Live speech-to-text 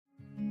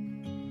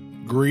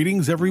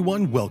Greetings,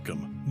 everyone.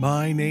 Welcome.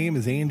 My name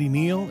is Andy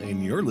Neal,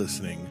 and you're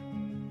listening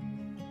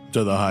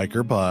to the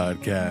Hiker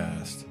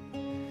Podcast.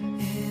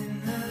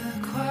 In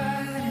the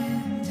quiet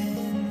and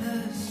in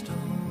the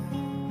storm,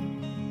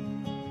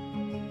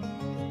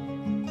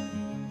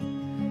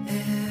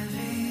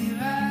 every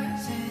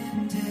rise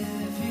and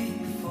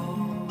every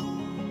fall.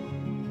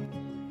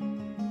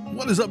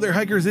 What is up there,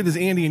 hikers? It is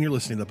Andy, and you're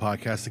listening to the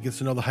podcast that gets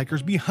to know the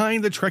hikers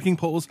behind the trekking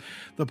poles,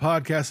 the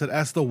podcast that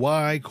asks the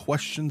why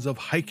questions of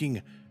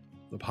hiking,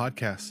 the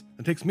podcast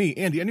that takes me,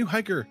 Andy, a new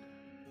hiker,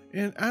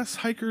 and asks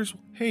hikers,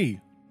 hey,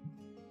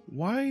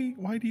 why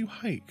do you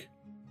hike?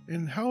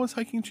 And how has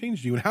hiking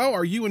changed you? And how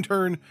are you, in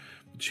turn,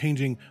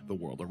 changing the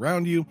world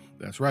around you?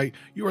 That's right.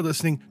 You are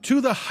listening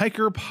to the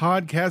Hiker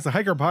Podcast. The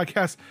Hiker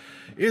Podcast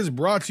is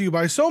brought to you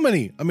by so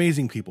many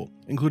amazing people,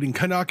 including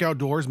Canuck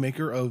Outdoors,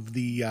 maker of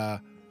the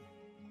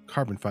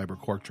carbon fiber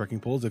cork trekking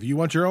poles. If you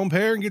want your own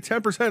pair and get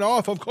 10%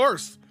 off, of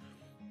course,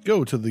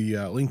 go to the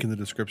link in the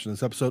description of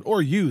this episode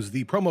or use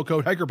the promo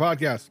code Hiker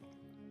Podcast.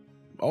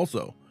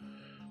 Also,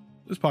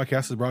 this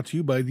podcast is brought to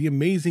you by the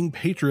amazing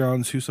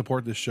Patreons who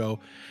support this show.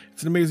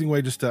 It's an amazing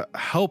way just to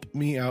help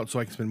me out so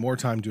I can spend more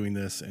time doing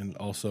this and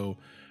also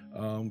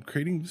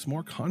creating just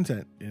more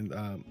content. And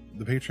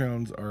the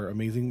Patreons are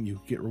amazing.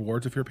 You get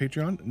rewards if you're a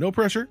Patreon. No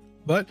pressure,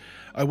 but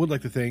I would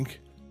like to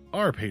thank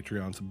our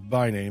Patreons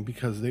by name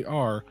because they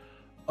are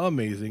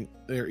amazing.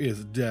 There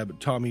is Deb,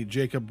 Tommy,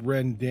 Jacob,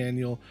 Ren,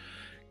 Daniel,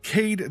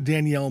 Cade,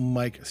 Danielle,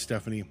 Mike,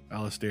 Stephanie,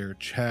 Alistair,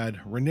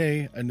 Chad,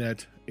 Renee,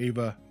 Annette,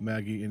 Ava,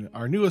 Maggie, and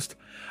our newest,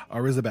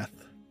 Elizabeth,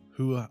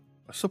 who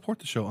support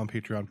the show on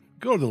Patreon.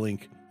 Go to the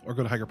link or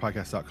go to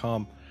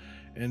hikerpodcast.com.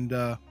 And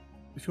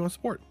if you want to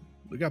support,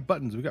 we got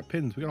buttons, we got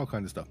pins, we got all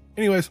kinds of stuff.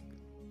 Anyways,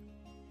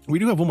 we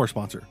do have one more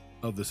sponsor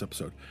of this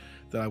episode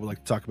that I would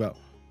like to talk about.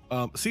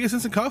 CS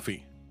Instant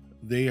Coffee.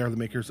 They are the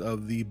makers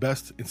of the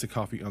best instant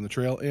coffee on the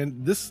trail.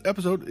 And this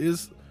episode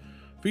is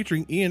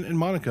featuring Ian and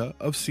Monica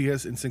of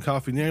CS Instant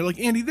Coffee. And they're like,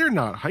 Andy, they're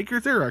not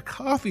hikers. They're a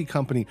coffee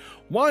company.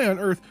 Why on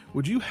earth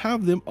would you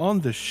have them on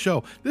the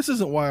show? This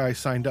isn't why I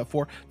signed up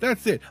for.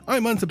 That's it.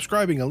 I'm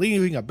unsubscribing and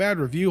leaving a bad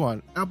review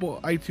on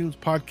Apple iTunes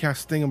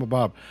podcast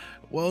thingamabob.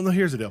 Well, no,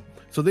 here's the deal.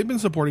 So they've been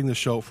supporting the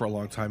show for a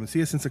long time, and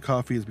CS Instant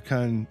Coffee has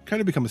kind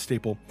of become a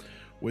staple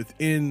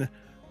within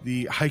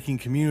the hiking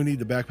community,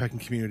 the backpacking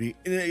community.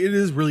 And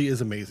it really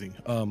is amazing.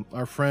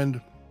 Our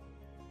friend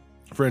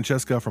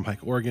Francesca from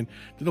Hike Oregon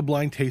did a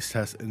blind taste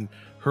test, and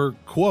her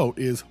quote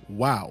is,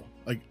 wow,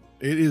 like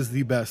it is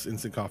the best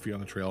instant coffee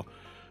on the trail,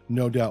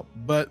 no doubt.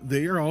 But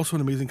they are also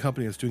an amazing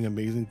company that's doing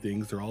amazing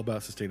things. They're all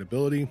about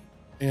sustainability.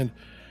 And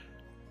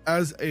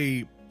as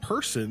a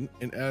person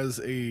and as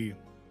a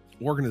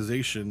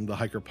organization, the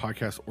Hiker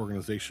Podcast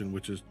organization,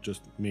 which is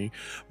just me,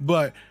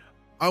 but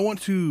I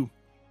want to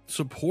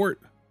support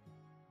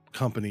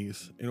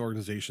companies and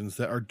organizations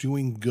that are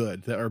doing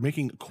good, that are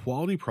making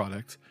quality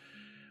products.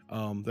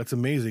 That's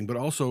amazing, but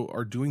also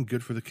are doing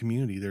good for the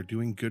community. They're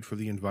doing good for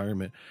the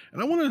environment.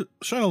 And I want to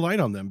shine a light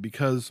on them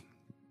because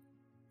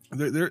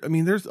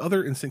there's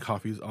other instant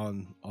coffees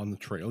on the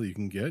trail you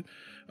can get.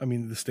 I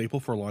mean, the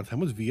staple for a long time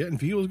was Via, and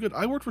Via was good.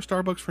 I worked for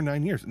Starbucks for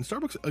 9 years, and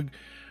Starbucks,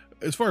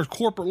 as far as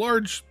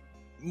large,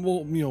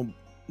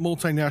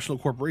 multinational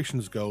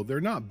corporations go,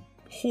 they're not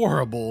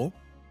horrible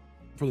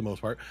for the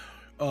most part.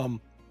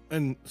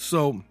 And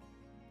so,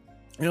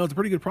 it's a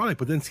pretty good product,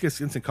 but then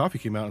CS Instant Coffee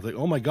came out. I was like,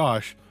 oh my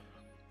gosh,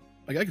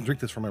 like I can drink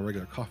this for my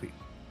regular coffee,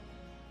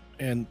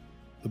 and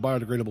the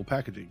biodegradable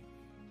packaging,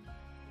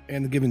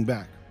 and the giving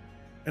back,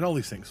 and all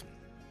these things.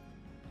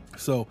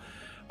 So,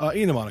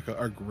 Ian and Monica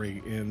are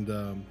great, and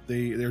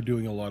they're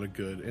doing a lot of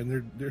good,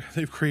 and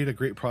they've created a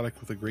great product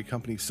with a great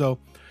company. So,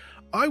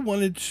 I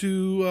wanted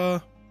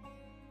to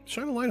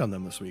shine a light on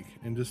them this week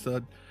and just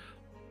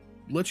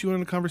let you in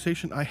on a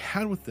conversation I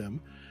had with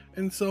them.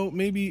 And so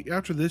maybe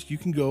after this, you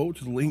can go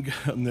to the link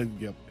and then,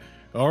 yep.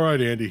 All right,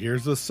 Andy,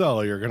 here's the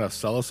seller. You're going to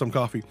sell us some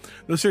coffee.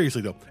 No,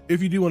 seriously, though,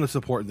 if you do want to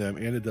support them,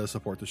 and it does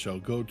support the show,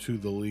 go to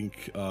the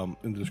link in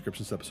the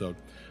description of this episode.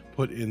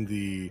 Put in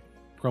the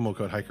promo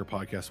code Hiker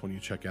Podcast when you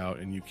check out,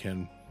 and you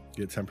can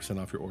get 10%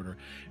 off your order.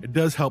 It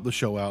does help the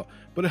show out,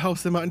 but it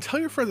helps them out. And tell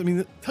your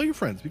friends. Tell your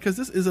friends, because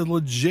this is a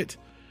legit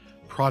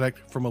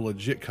product from a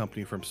legit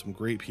company from some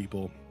great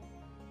people.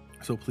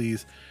 So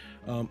please,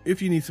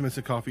 if you need some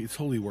instant coffee, it's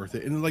totally worth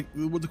it. And like,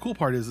 what the cool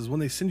part is when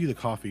they send you the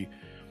coffee,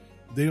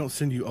 they don't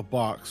send you a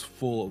box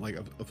full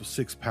of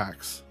 6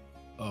 packs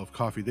of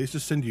coffee. They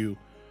just send you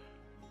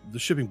the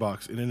shipping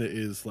box, and in it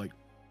is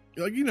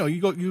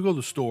you go to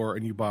the store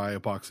and you buy a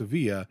box of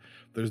Via.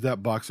 There's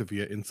that box of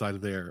Via inside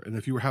of there, and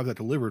if you have that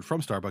delivered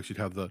from Starbucks, you'd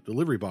have the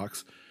delivery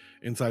box.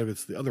 Inside of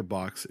it's the other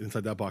box.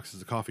 Inside that box is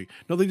the coffee.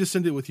 No, they just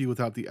send it with you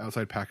without the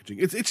outside packaging.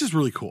 It's just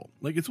really cool.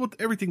 Like, it's what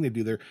everything they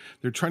do.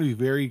 They're trying to be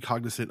very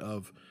cognizant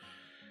of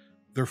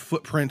their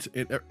footprint.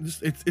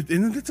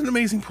 It's an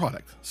amazing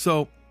product.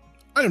 So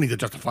I don't need to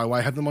justify why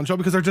I have them on the show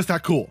because they're just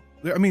that cool.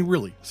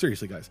 Really,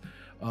 seriously, guys.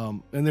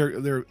 And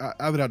they're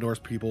avid outdoors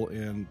people,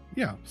 and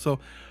yeah. So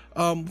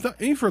without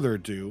any further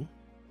ado,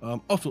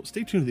 Also,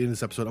 stay tuned at the end of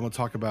this episode. I'm going to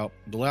talk about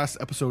the last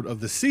episode of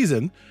the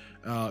season,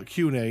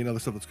 Q&A, and other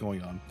stuff that's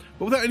going on.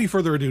 But without any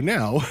further ado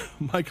now,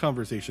 my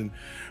conversation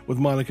with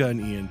Monica and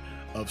Ian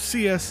of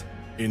CS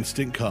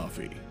Instant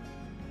Coffee.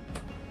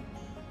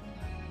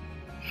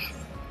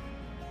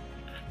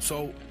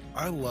 So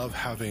I love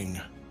having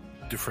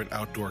different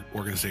outdoor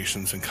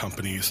organizations and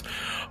companies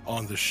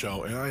on the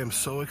show, and I am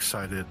so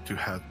excited to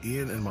have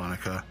Ian and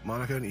Monica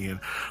and Ian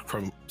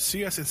from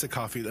CS Instant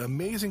Coffee, the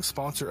amazing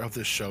sponsor of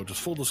this show.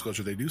 Just full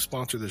disclosure, they do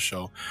sponsor this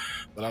show,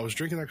 but I was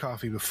drinking their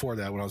coffee before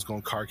that when I was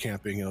going car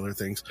camping and other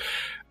things,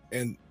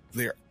 and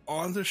they're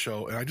on the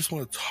show, and I just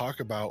want to talk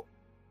about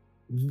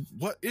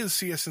what is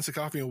CS Instant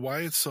Coffee and why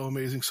it's so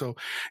amazing. So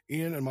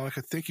Ian and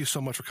Monica, thank you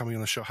so much for coming on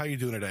the show. How are you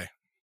doing today?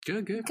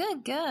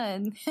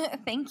 Good.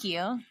 Thank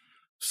you.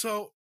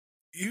 So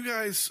you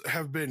guys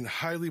have been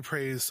highly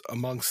praised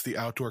amongst the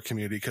outdoor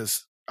community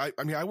because I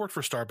worked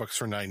for Starbucks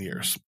for 9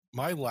 years.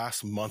 My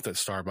last month at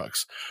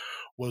Starbucks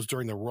was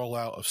during the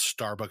rollout of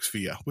Starbucks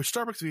Via, which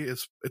Starbucks Via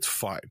it's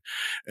fine.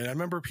 And I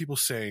remember people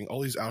saying,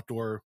 all these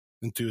outdoor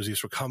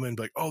enthusiasts would come in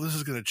like, oh, this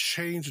is going to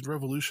change and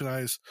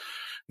revolutionize,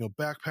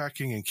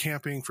 backpacking and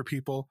camping for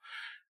people.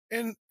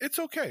 And it's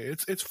okay.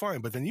 It's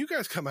fine. But then you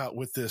guys come out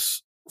with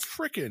this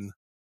freaking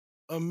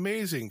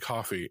amazing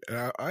coffee.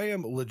 And I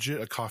am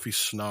legit a coffee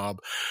snob.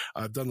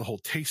 I've done the whole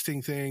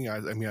tasting thing.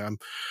 I'm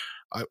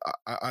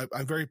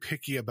very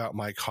picky about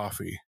my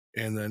coffee.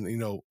 And then,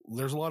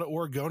 there's a lot of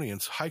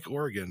Oregonians. Hike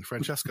Oregon,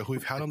 Francesca, who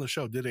we've had on the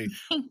show, did a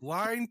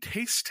blind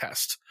taste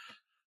test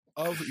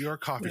of your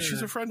coffee. Yeah.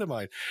 She's a friend of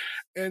mine.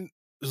 And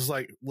this is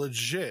like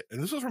legit.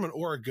 And this was from an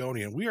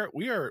Oregonian. We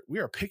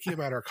are picky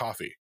about our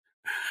coffee.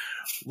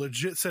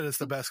 Legit said it's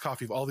the best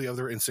coffee of all the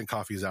other instant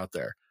coffees out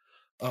there.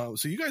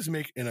 So you guys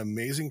make an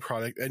amazing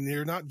product, and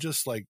you're not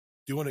just like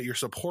doing it. You're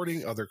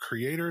supporting other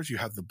creators. You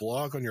have the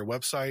blog on your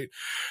website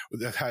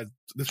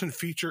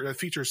that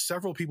features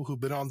several people who've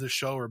been on this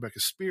show: Rebecca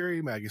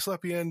Speary, Maggie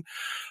Slepian.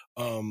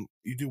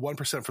 You do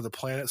 1% for the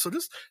planet. So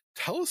just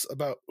tell us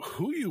about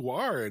who you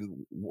are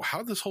and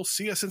how this whole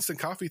CS Instant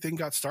Coffee thing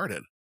got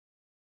started.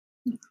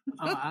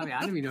 I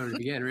don't even know where to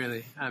begin,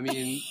 really.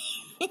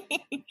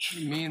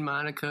 Me and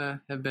Monica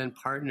have been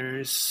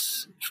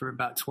partners for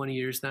about 20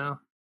 years now,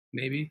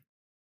 maybe.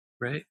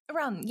 Right?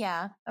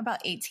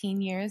 About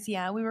 18 years.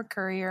 Yeah, we were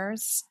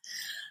couriers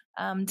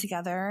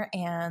together,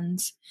 and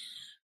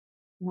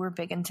we're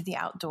big into the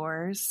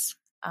outdoors.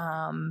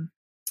 And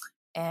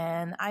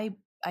I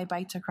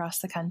biked across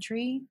the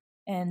country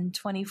in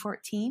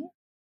 2014,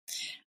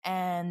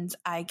 and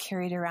I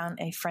carried around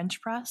a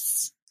French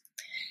press.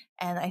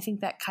 And I think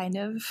that kind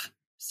of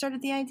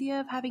started the idea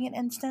of having an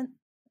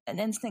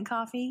instant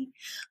coffee.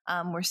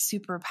 We're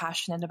super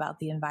passionate about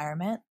the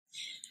environment.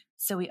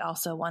 So we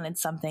also wanted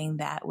something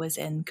that was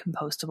in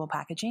compostable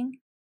packaging,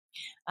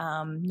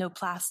 no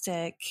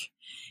plastic.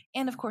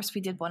 And of course,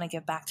 we did want to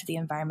give back to the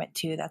environment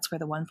too. That's where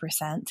the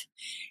 1%.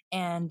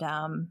 And,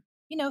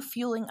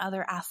 fueling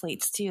other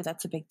athletes too.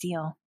 That's a big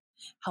deal.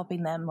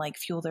 Helping them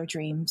fuel their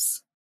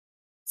dreams.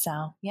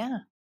 So, yeah.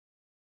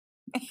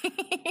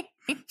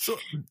 So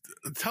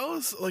tell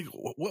us,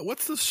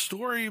 what's the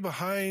story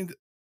behind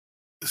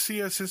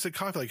CS Instant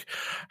Coffee?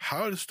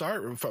 How to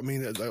start? I'm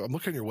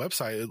looking at your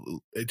website.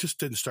 It just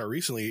didn't start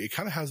recently. It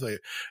kind of has a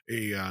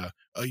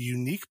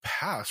unique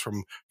path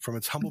from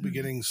its humble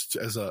beginnings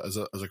as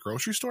a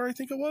grocery store, I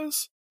think it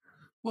was.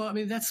 Well,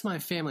 that's my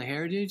family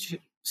heritage.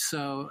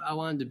 So I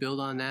wanted to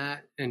build on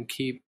that and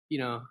keep,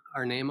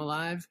 our name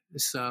alive.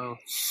 So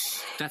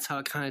that's how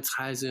it kind of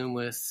ties in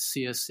with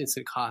CS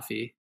Instant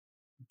Coffee.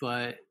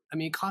 But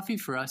coffee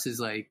for us is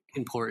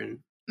important,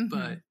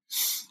 but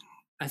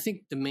I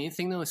think the main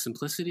thing though is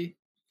simplicity.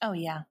 Oh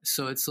yeah.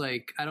 So it's I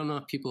don't know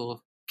if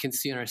people can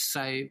see on our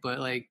site, but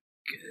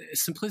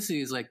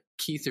simplicity is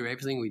key through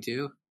everything we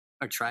do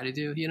or try to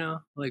do,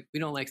 we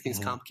don't like things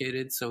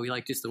complicated. So we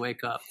like just to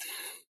wake up,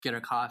 get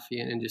our coffee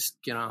and just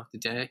get on with the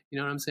day. You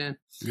know what I'm saying?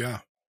 Yeah.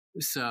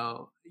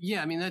 So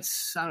yeah,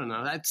 that's, I don't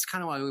know. That's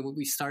kind of why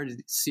we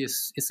started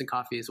CS Instant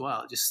Coffee as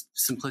well. Just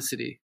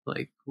simplicity.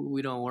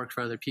 We don't work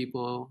for other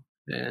people,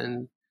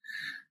 and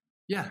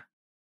yeah.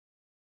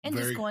 And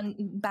just going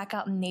back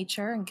out in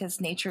nature, and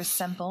because nature is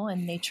simple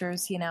and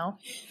nature's,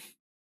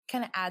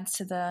 kind of adds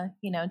to the,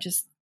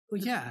 just. Well,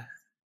 yeah.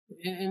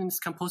 And it's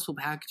compostable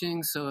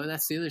packaging. So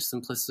that's the other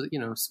simplicity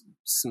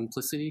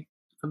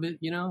of it,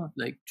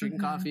 drinking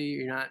coffee,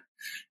 you're not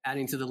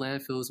adding to the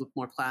landfills with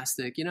more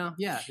plastic,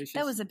 Yeah.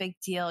 That was a big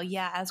deal.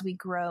 Yeah. As we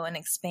grow and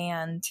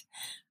expand,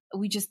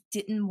 we just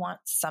didn't want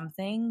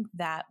something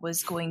that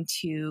was going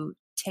to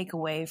take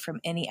away from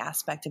any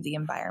aspect of the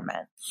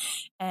environment.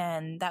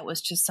 And that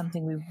was just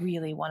something we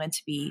really wanted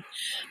to be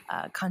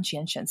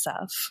conscientious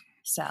of.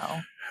 So,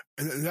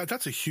 And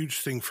that's a huge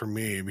thing for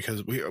me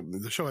because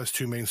the show has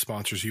two main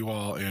sponsors, you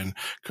all and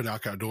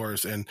Canuck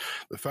Outdoors. And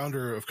the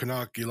founder of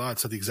Canuck, Gilad,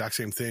 said the exact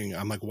same thing.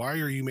 I'm like, why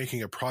are you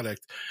making a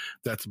product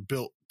that's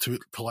built to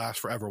last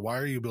forever? Why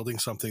are you building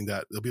something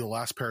that will be the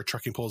last pair of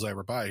trekking poles I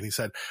ever buy? And he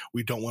said,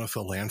 we don't want to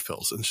fill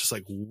landfills. And it's just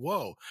like,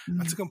 whoa,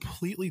 that's a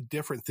completely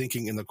different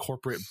thinking in the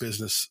corporate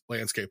business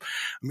landscape.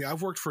 I mean,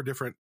 I've worked for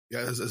different,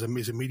 as a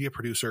media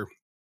producer,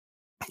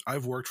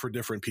 I've worked for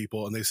different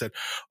people and they said,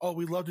 oh,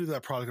 we love to do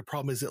that product. The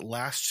problem is it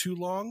lasts too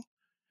long.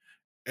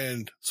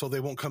 And so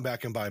they won't come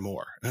back and buy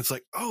more. And it's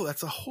like, oh,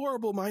 that's a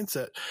horrible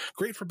mindset.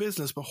 Great for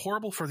business, but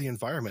horrible for the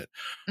environment.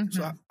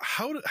 So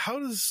how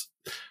does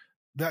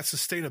that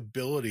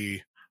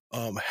sustainability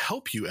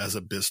help you as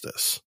a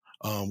business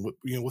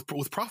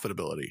with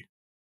profitability?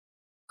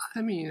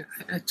 I mean,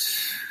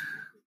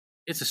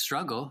 it's a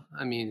struggle.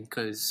 I mean,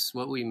 because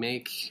what we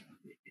make,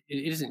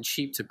 it isn't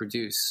cheap to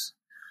produce.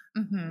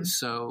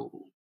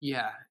 So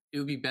yeah, it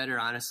would be better,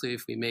 honestly,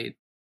 if we made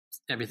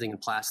everything in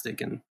plastic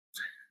and,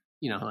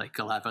 like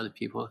a lot of other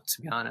people,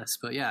 to be honest.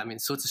 But yeah, I mean,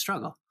 so it's a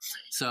struggle.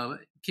 So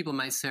people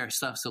might say our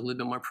stuff's a little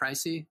bit more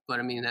pricey, but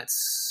I mean,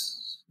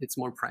 it's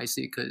more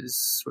pricey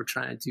because we're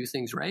trying to do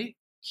things right.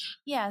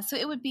 Yeah. So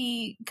it would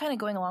be kind of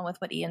going along with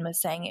what Ian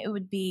was saying. It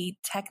would be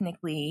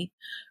technically,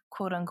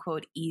 quote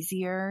unquote,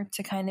 easier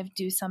to kind of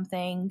do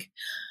something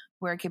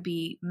where it could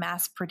be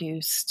mass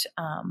produced,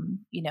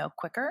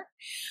 quicker.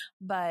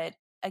 But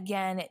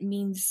again, it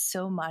means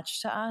so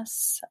much to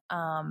us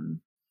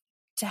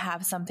to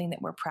have something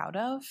that we're proud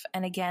of.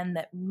 And again,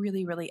 that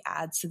really, really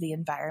adds to the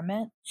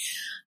environment.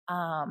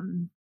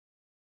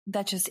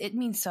 It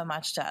means so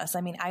much to us.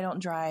 I mean, I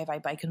don't drive, I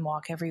bike and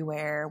walk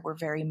everywhere. We're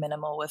very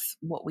minimal with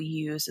what we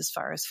use as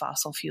far as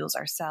fossil fuels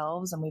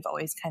ourselves. And we've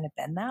always kind of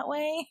been that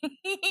way.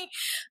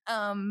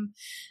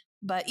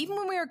 But even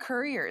when we were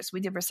couriers,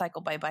 we did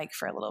recycle by bike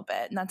for a little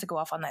bit, not to go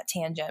off on that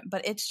tangent,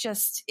 but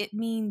it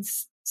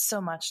means so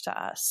much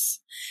to us.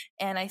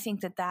 And I think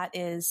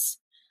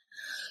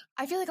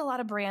I feel like a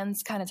lot of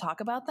brands kind of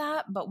talk about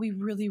that, but we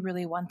really,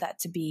 really want that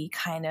to be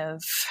kind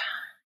of,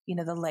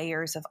 the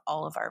layers of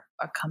all of our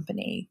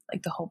company,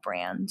 like the whole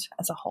brand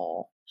as a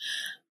whole.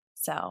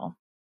 So.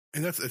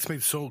 And it's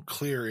made so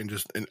clear in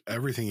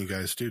everything you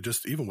guys do,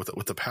 just even with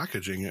the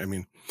packaging. I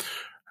mean,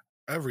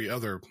 every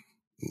other,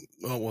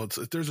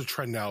 there's a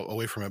trend now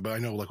away from it, but I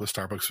know like with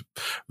Starbucks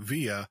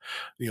Via,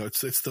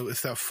 it's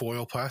that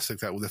foil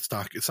plastic it's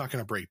not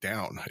going to break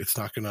down. It's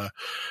not going to,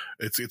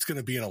 it's going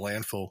to be in a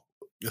landfill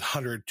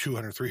 100,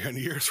 200, 300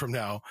 years from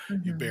now.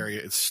 You bury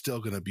it, it's still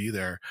going to be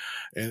there.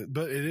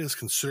 But it is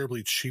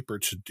considerably cheaper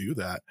to do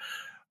that.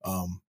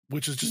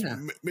 Which is just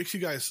makes you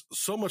guys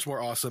so much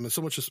more awesome and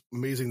so much just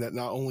amazing that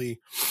not only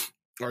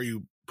are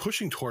you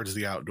pushing towards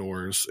the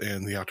outdoors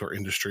and the outdoor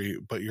industry,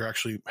 but you're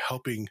actually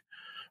helping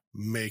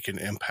make an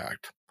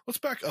impact. Let's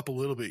back up a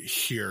little bit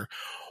here.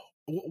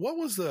 What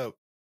was the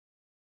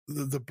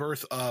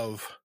birth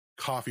of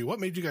coffee? What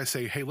made you guys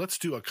say, hey, let's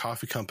do a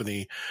coffee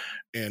company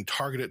and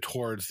target it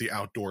towards the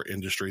outdoor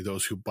industry,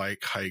 those who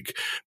bike, hike,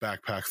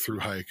 backpack, through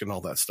hike, and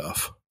all that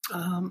stuff?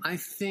 I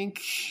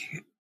think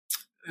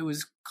it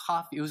was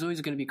coffee. It was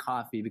always going to be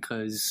coffee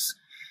because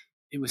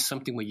it was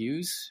something we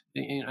use.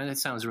 And that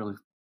sounds really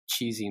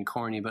cheesy and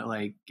corny, but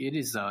like it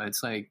is though.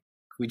 It's like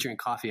we drink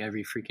coffee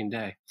every freaking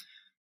day.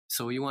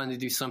 So we wanted to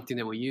do something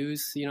that we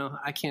use.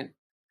 I can't,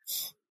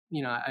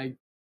 I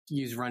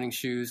use running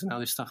shoes and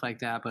other stuff like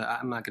that, but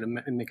I'm not going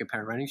to make a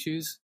pair of running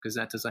shoes because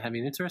that doesn't have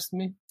any interest in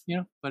me,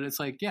 but it's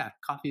like, yeah,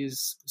 coffee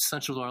is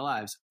essential to our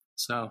lives.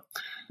 So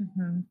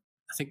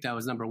I think that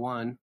was number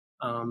one.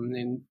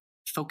 And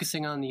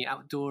focusing on the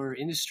outdoor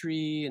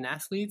industry and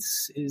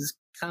athletes is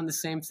kind of the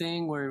same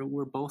thing where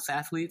we're both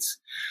athletes.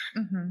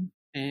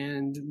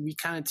 And we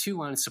kind of too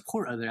want to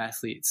support other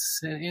athletes.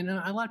 And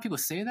a lot of people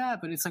say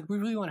that, but it's like, we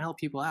really want to help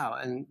people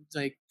out. And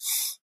like,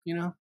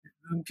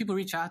 when people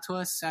reach out to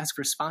us, ask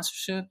for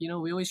sponsorship, we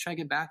always try to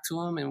get back to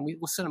them and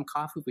we'll send them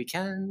coffee if we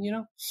can,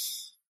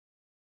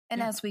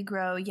 And as we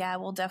grow,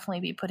 we'll definitely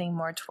be putting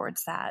more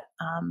towards that.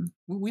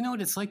 We know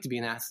what it's like to be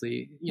an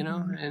athlete,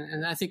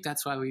 and I think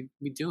that's why we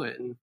do it.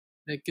 And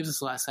it gives us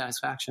a lot of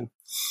satisfaction.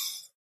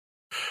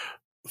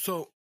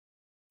 So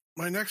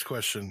my next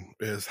question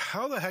is,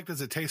 how the heck does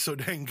it taste so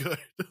dang good?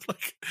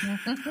 Like,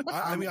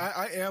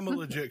 I am a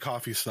legit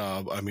coffee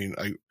snob. I mean,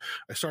 I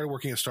started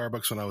working at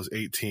Starbucks when I was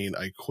 18.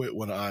 I quit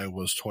when I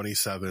was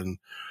 27.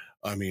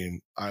 I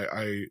mean,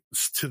 I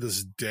to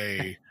this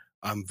day,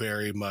 I'm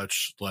very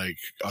much like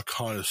a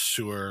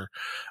connoisseur.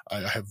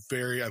 I'm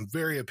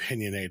very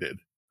opinionated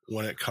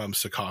when it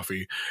comes to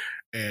coffee,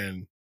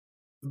 and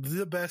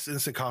the best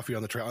instant coffee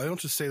on the trail. I don't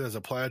just say that as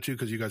a platitude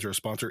because you guys are a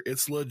sponsor.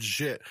 It's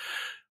legit.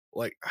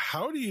 Like,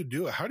 how do you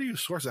do it? How do you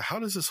source it? How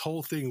does this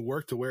whole thing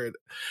work to where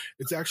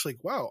it's actually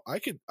like, wow, I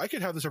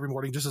could have this every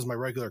morning just as my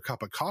regular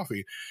cup of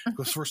coffee?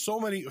 Because for so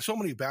many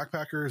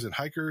backpackers and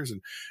hikers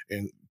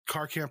and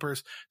car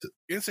campers,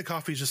 instant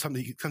coffee is just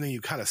something you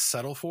kind of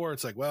settle for.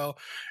 It's like, well,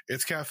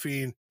 it's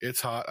caffeine,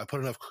 it's hot, I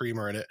put enough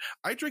creamer in it.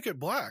 I drink it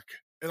black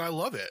and I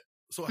love it.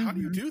 So how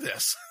do you do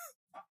this?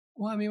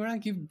 Well, I mean, we're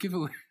not give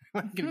away.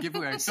 not going to give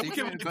away our Don't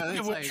secret, but give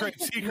it's away like,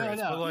 trade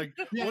secrets, no. but like,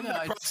 Yeah, what did no,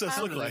 that it's process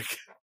look totally- like?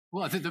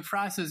 Well, the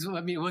process,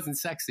 I mean, it wasn't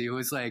sexy. It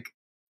was like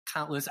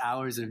countless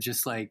hours of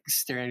just like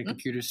staring at a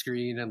computer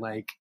screen and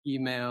like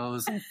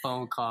emails and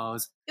phone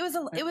calls.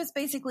 It was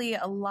basically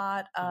a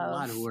lot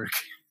of work.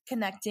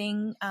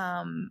 connecting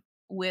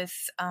with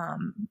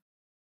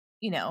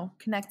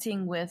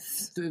connecting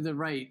with The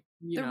right,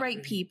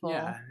 right people.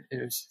 Yeah,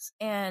 it was just,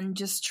 and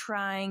just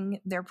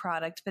trying their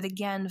product, but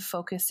again,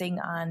 focusing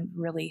on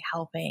really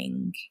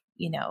helping,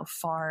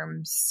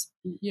 farms.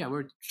 yeah,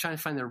 we're trying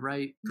to find the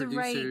right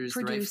producers,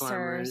 the right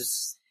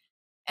farmers.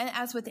 And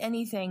as with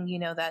anything,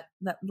 that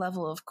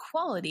level of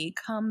quality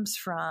comes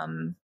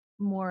from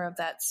more of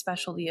that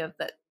specialty of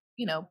that,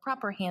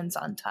 proper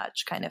hands-on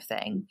touch kind of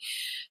thing.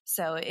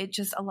 So it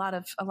just a lot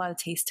of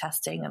taste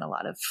testing and a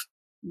lot of,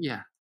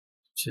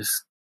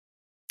 just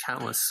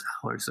countless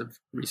hours of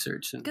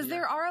research. Because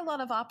there are a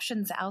lot of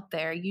options out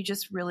there. You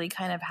just really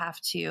kind of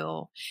have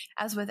to,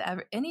 as with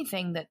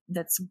anything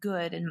that's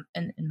good, in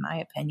my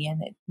opinion,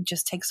 it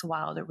just takes a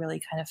while to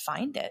really kind of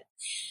find it,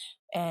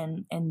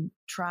 and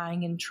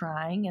trying,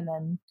 and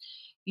then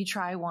you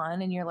try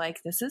one and you're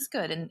like, this is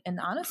good. And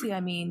honestly,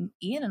 I mean,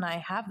 Ian and I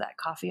have that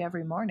coffee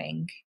every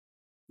morning.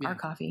 Yeah. Our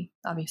coffee,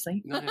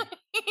 obviously. No, yeah.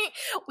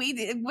 We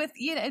did with,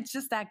 it's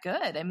just that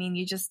good. I mean,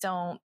 you just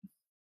don't.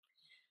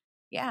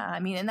 Yeah, I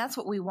mean, and that's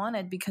what we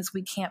wanted, because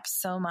we camp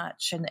so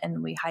much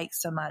and we hike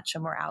so much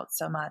and we're out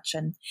so much,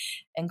 and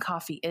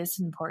coffee is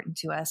important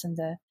to us. And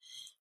to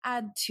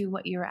add to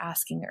what you were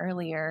asking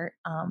earlier,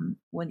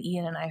 when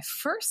Ian and I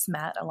first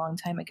met a long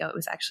time ago, it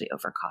was actually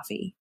over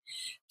coffee.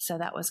 So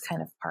that was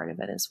kind of part of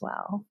it as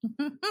well.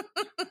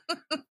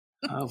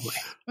 Oh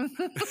boy.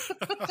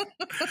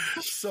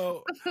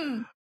 So,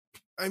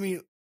 I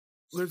mean,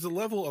 there's a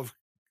level of,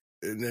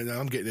 and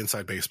I'm getting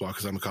inside baseball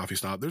because I'm a coffee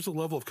snob. There's a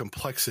level of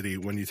complexity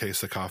when you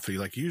taste the coffee.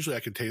 Like usually I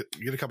could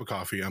get a cup of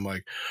coffee. I'm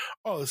like,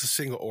 oh, this is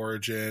single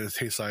origin. It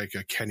tastes like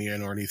a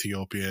Kenyan or an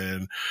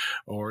Ethiopian,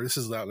 or this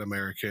is Latin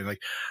American.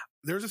 Like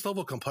there's this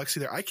level of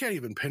complexity there. I can't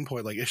even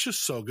pinpoint. Like it's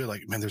just so good.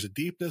 Like, man, there's a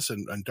deepness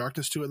and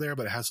darkness to it there,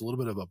 but it has a little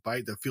bit of a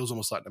bite that feels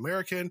almost Latin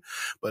American,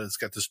 but it's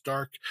got this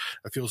dark.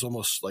 It feels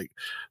almost like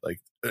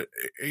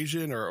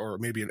Asian or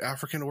maybe an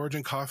African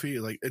origin coffee.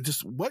 Like it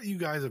just, what you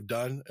guys have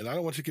done, and I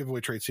don't want you to give away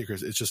trade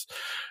secrets. It's just,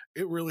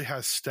 it really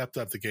has stepped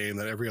up the game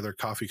that every other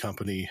coffee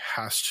company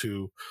has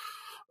to,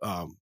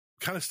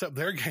 kind of step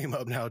their game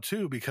up now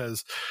too,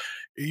 because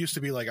it used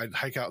to be like I'd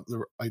hike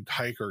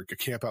or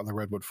camp out in the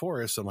Redwood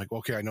Forest. I'm like,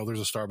 okay, I know there's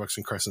a Starbucks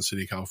in Crescent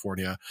City,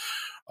 California.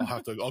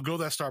 I'll go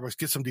to that Starbucks,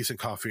 get some decent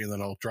coffee, and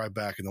then I'll drive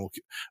back, and then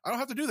I don't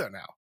have to do that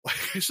now.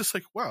 Like, it's just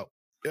like, wow,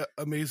 yeah,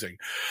 amazing.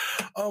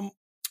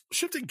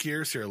 Shifting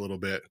gears here a little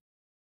bit,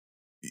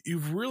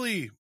 you've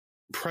really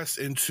pressed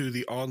into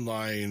the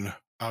online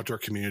outdoor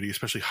community,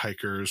 especially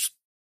hikers.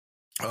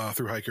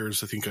 Through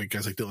hikers, I think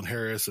guys like Dylan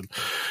Harris and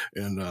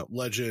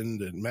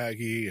Legend and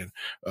Maggie and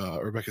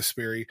Rebecca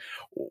Sperry.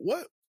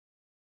 What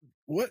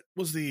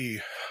was the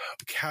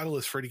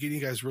catalyst for getting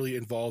you guys really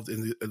involved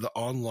in the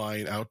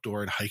online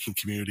outdoor and hiking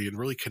community and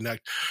really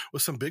connect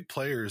with some big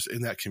players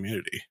in that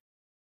community?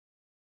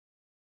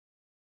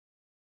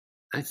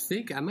 I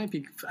think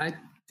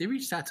they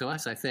reached out to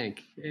us. I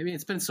think. I mean,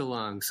 it's been so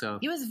long, so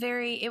it was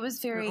very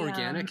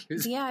organic.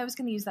 Yeah, I was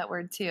going to use that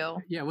word too.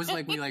 Yeah, it wasn't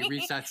like we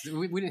reached out.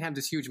 We didn't have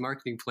this huge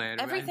marketing plan.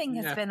 Everything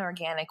has been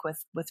organic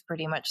with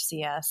pretty much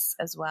CS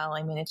as well.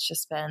 I mean, it's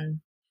just been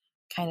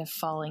kind of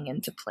falling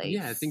into place.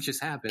 Yeah, things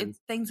just happen.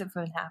 Things have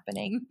been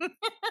happening,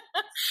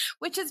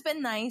 which has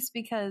been nice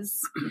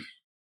because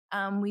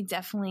we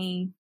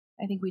definitely,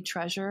 I think we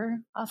treasure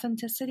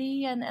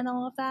authenticity and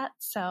all of that.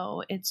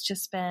 So it's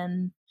just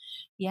been,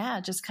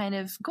 just kind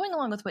of going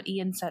along with what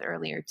Ian said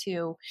earlier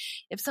too.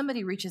 If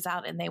somebody reaches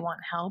out and they want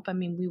help, I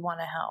mean, we want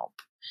to help.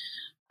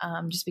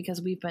 Just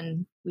because we've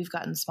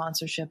gotten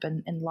sponsorship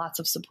and lots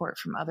of support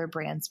from other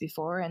brands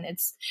before. And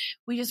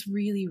we just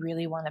really,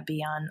 really want to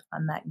be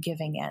on that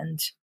giving end.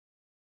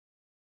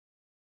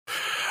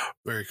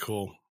 Very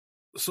cool.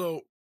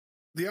 So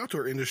the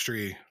outdoor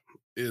industry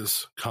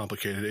is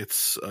complicated.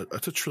 It's a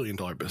 $1 trillion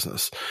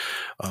business.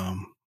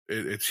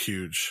 It's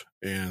huge.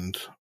 And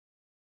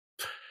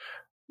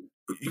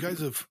you guys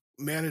have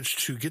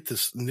managed to get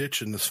this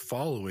niche and this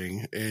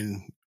following,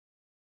 and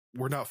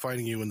we're not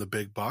finding you in the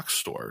big box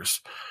stores.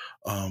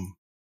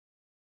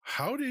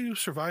 How do you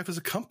survive as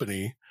a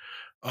company,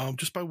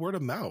 just by word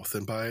of mouth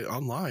and by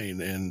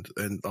online and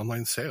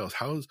online sales?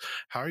 How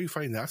are you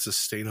finding that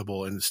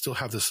sustainable and still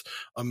have this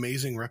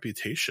amazing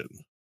reputation?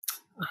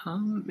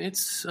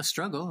 It's a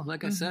struggle.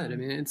 Like I said, I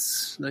mean,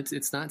 it's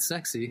not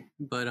sexy,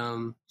 but,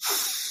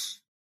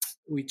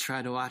 we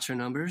try to watch our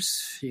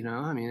numbers,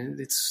 I mean,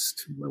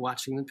 it's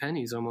watching the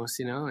pennies almost,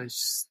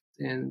 it's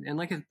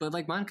just, but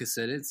like Monica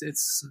said,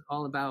 it's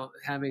all about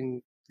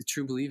having the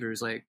true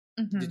believers, like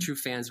the true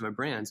fans of our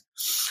brands.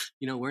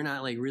 We're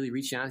not like really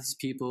reaching out to these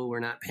people. We're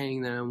not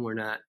paying them.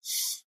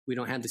 We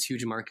don't have this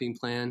huge marketing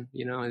plan.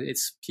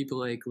 It's people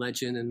like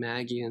Legend and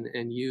Maggie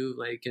and you,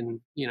 like,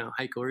 and,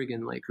 Hike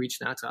Oregon, like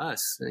reaching out to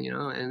us,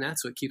 and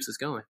that's what keeps us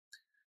going.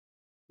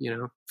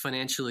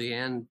 financially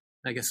and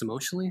I guess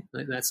emotionally.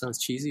 That sounds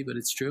cheesy, but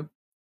it's true.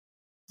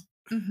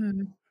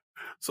 Mm-hmm.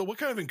 So what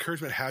kind of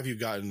encouragement have you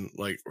gotten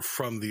like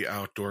from the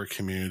outdoor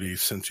community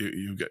since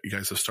you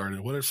guys have started?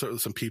 What are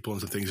some people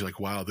and some things you're like,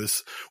 wow,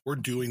 we're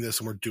doing this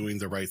and we're doing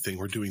the right thing.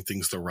 We're doing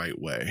things the right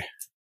way.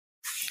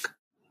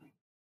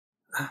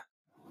 I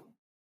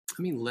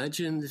mean,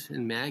 Legend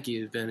and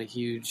Maggie have been a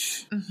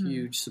huge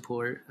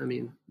support. I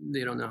mean,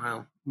 they don't know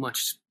how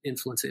much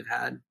influence they've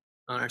had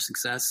on our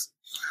success.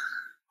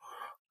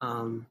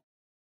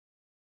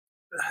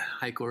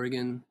 Hike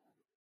Oregon.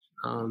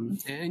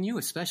 And you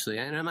especially,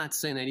 and I'm not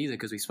saying that either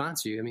because we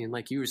sponsor you. I mean,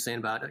 like you were saying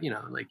about,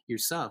 like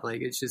yourself,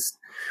 like it's just,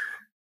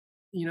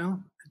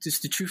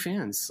 just the true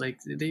fans. Like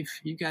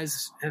you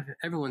guys have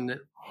everyone that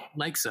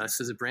likes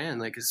us as a brand,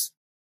 like has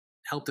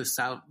helped us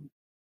out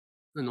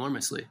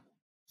enormously.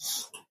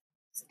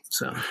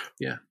 So,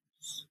 yeah.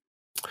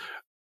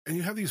 And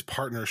you have these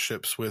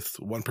partnerships with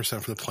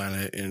 1% for the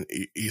Planet and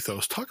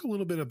Ethos. Talk a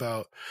little bit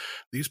about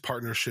these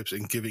partnerships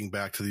and giving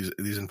back to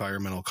these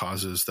environmental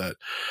causes that,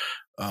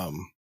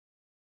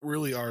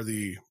 really are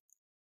the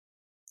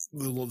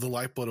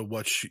lifeblood of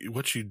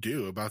what you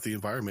do about the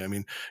environment. I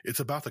mean, it's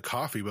about the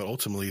coffee, but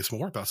ultimately it's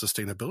more about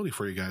sustainability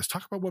for you guys.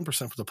 Talk about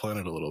 1% for the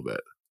Planet a little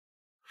bit.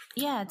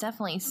 Yeah,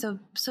 definitely. So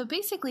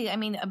basically, I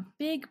mean, a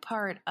big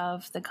part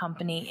of the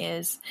company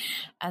is,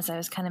 as I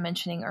was kind of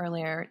mentioning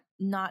earlier,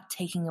 not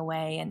taking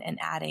away and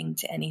adding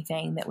to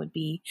anything that would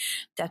be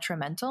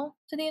detrimental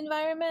to the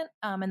environment.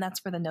 And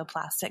that's where the no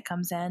plastic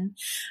comes in.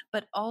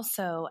 But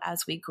also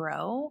as we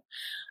grow,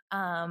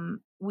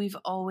 we've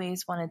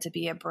always wanted to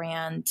be a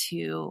brand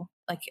to,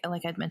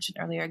 like I'd mentioned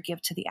earlier,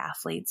 give to the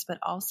athletes, but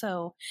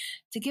also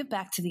to give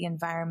back to the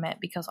environment,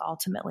 because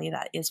ultimately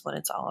that is what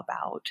it's all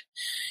about.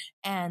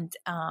 And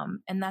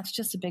that's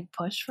just a big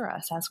push for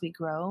us as we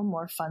grow.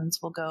 More funds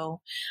will go,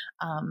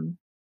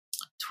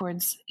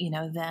 towards,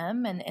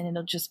 them, and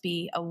it'll just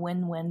be a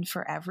win-win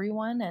for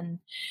everyone.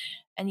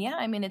 And yeah,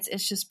 I mean,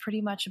 it's just pretty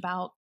much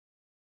about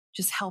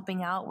just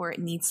helping out where it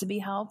needs to be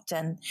helped.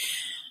 And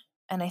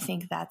I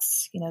think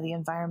that's, the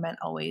environment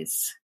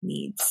always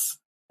needs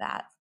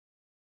that.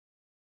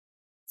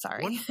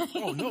 Sorry.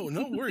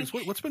 No worries.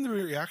 What's been the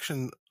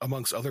reaction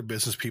amongst other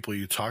business people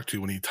you talk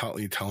to when you tell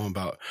them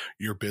about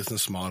your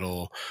business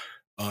model?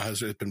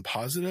 Has it been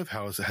positive?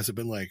 Has it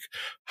been like,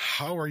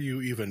 how are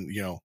you even,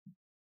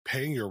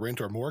 paying your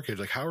rent or mortgage?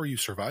 Like, how are you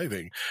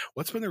surviving?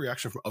 What's been the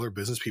reaction from other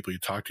business people you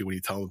talk to when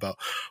you tell them about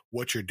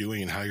what you're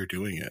doing and how you're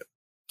doing it?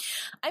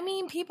 I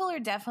mean, people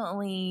are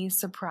definitely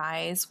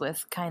surprised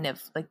with kind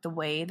of like the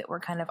way that we're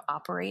kind of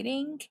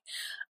operating,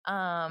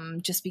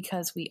 just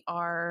because we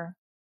are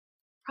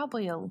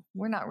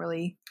we're not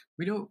really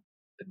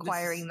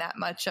acquiring that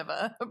much of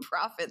a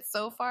profit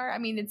so far. I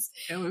mean,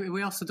 and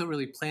we also don't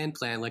really plan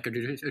like a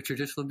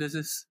traditional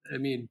business. I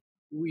mean,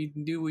 we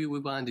knew what we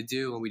wanted to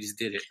do and we just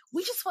did it.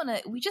 We just want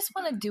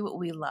to do what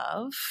we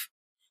love,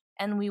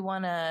 and we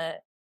want to,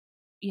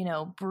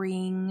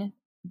 bring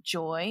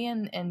joy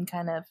and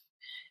kind of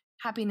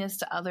happiness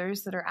to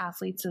others that are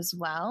athletes as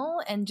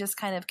well, and just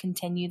kind of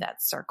continue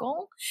that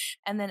circle.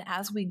 And then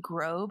as we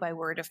grow by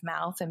word of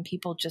mouth and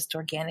people just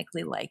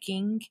organically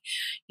liking,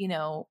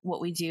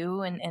 what we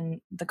do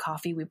and the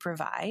coffee we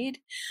provide,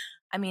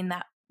 I mean,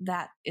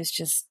 that is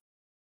just,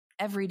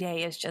 every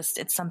day is just,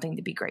 it's something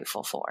to be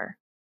grateful for.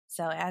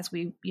 So as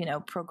we,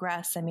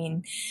 progress, I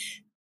mean,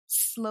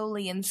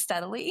 slowly and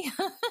steadily,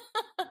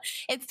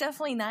 it's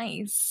definitely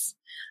nice.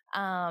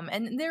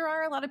 And there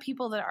are a lot of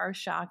people that are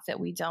shocked that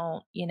we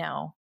don't,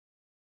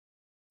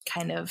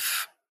 kind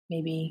of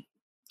maybe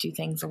do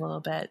things a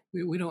little bit.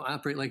 We don't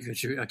operate like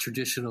a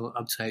traditional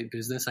uptight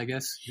business, I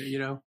guess,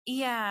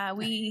 Yeah,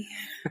 we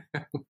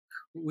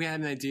had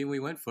an idea and we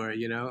went for it,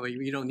 You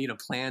don't need a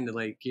plan to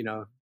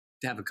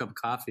to have a cup of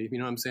coffee. You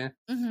know what I'm saying?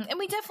 Mm-hmm. And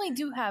we definitely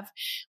do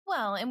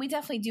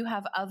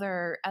have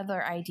other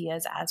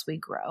ideas as we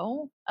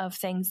grow of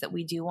things that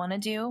we do want to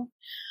do.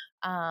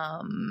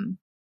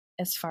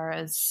 As far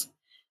as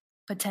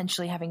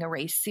potentially having a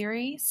race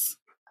series,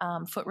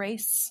 foot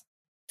race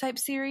type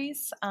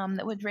series,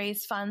 that would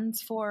raise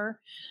funds for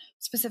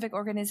specific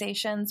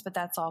organizations, but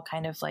that's all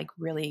kind of like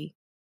really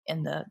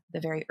in the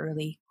very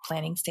early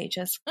planning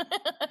stages.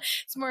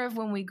 It's more of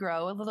when we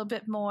grow a little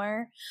bit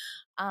more.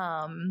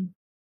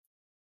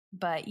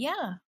 But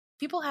yeah,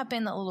 people have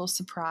been a little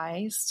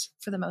surprised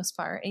for the most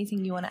part.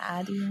 Anything you want to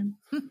add, Ian?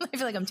 I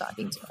feel like I'm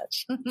talking too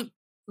much.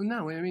 Well,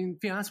 no, I mean, to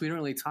be honest, we don't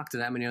really talk to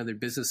that many other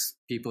business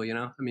people,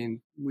 I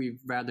mean, we'd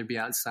rather be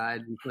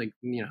outside, like,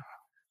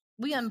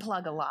 We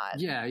unplug a lot.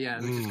 Yeah,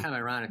 which is kind of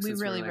ironic. We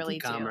really do.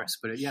 E-commerce,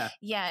 but yeah.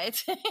 Yeah,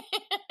 it's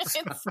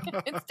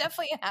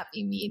definitely a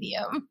happy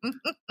medium.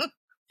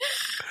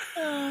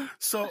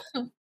 So,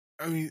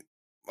 I mean,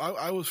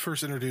 I was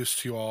first introduced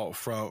to you all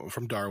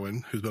from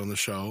Darwin, who's been on the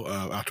show,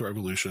 Outdoor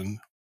Evolution,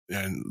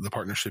 and the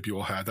partnership you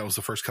all had. That was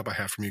the first cup I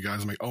had from you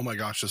guys. I'm like, oh my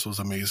gosh, this was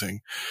amazing.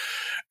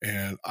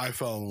 And I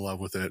fell in love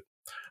with it.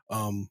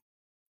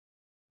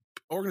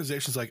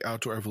 organizations like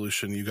Outdoor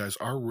Evolution, you guys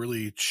are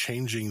really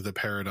changing the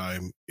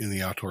paradigm in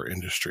the outdoor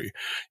industry.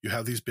 You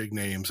have these big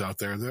names out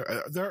there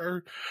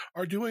that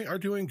are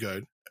doing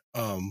good,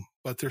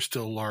 but they're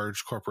still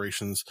large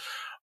corporations.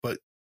 But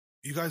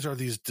you guys are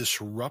these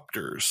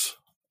disruptors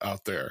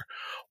out there.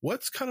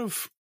 What's kind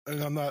of,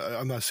 and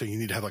I'm not saying you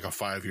need to have like a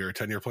 5-year or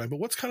 10-year plan, but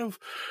what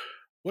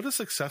does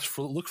success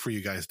look for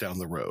you guys down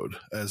the road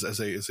as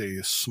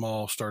a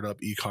small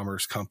startup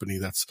e-commerce company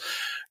that's,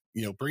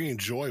 bringing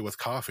joy with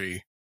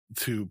coffee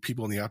to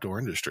people in the outdoor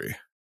industry?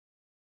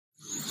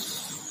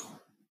 It's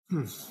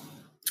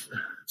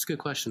a good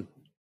question.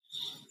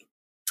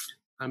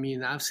 I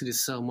mean, obviously to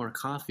sell more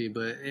coffee,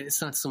 but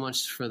it's not so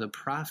much for the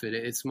profit.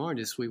 It's more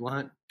just we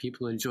want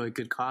people to enjoy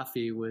good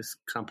coffee with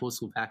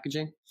compostable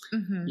packaging,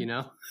 Mm-hmm.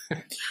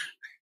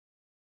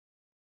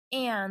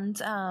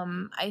 And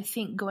I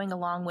think going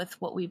along with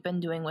what we've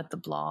been doing with the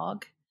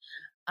blog,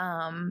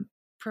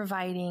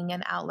 providing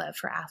an outlet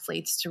for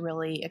athletes to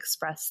really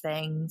express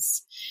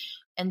things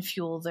and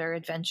fuel their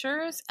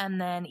adventures. And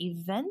then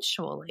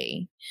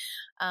eventually,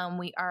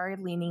 we are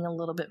leaning a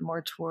little bit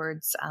more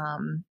towards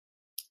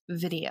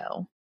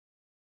video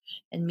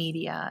and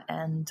media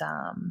and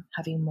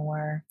having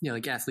more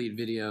like athlete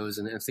videos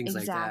and things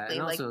like that. And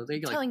like also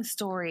telling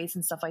stories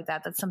and stuff like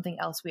that. That's something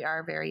else we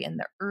are very in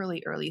the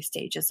early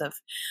stages of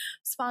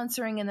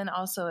sponsoring, and then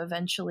also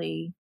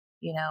eventually,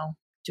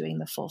 doing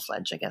the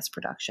full-fledged, I guess,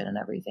 production and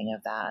everything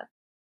of that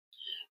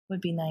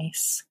would be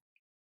nice.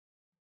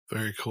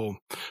 Very cool.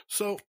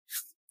 So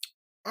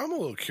I'm a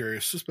little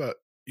curious just about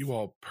you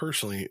all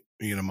personally,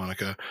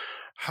 Monica.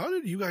 How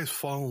did you guys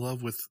fall in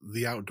love with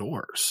the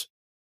outdoors?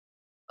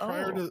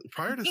 Prior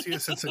to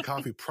CS Instant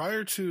Coffee,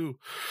 prior to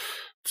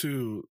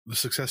the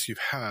success you've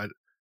had,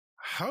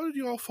 how did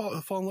you all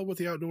fall in love with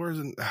the outdoors,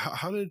 and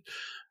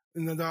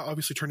and then that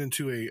obviously turned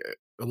into a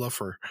love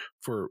for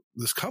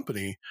this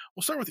company?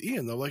 We'll start with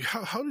Ian though. Like,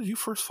 how did you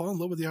first fall in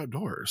love with the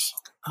outdoors?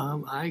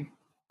 I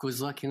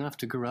was lucky enough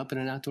to grow up in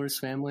an outdoors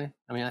family.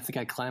 I mean, I think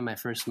I climbed my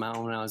first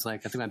mountain when I was I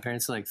think my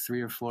parents were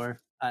 3 or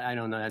 4. I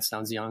don't know. That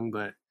sounds young,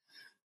 but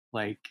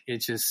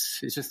it's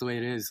just the way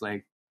it is.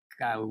 I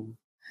don't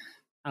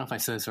know if I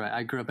said this right.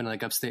 I grew up in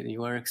upstate New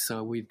York,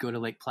 so we'd go to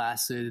Lake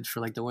Placid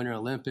for the Winter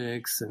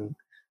Olympics, and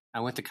I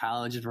went to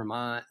college in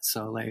Vermont.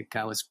 So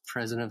I was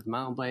president of the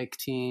mountain bike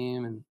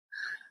team, and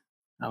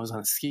I was on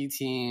the ski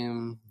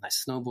team. I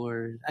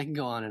snowboard. I can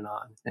go on. And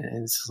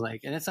it's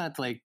and it's not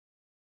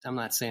I'm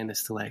not saying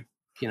this to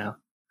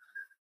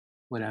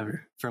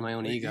whatever for my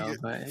own ego,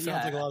 but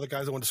sounds like a lot of the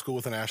guys I went to school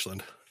with in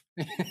Ashland.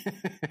 But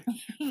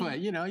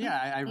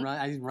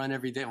I run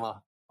every day.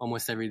 Well,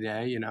 almost every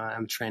day,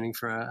 I'm training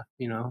for a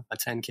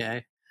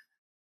 10K.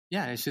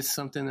 Yeah. It's just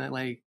something that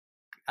I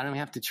don't even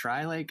have to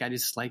try. I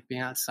just like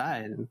being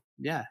outside, and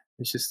it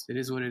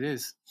is what it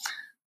is.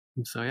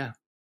 And so, yeah.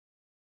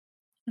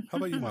 How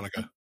about you,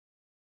 Monica?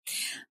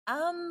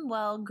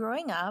 Well,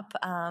 growing up,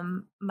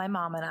 my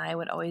mom and I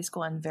would always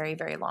go on very,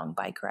 very long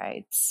bike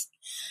rides.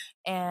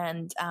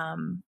 And,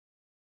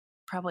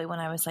 probably when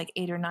I was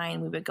 8 or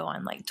 9, we would go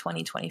on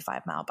 20,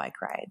 25 mile bike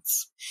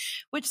rides,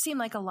 which seemed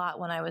like a lot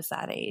when I was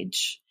that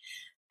age.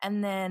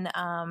 And then,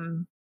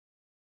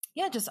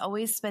 just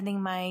always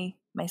spending my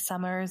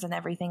summers and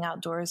everything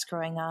outdoors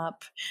growing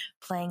up,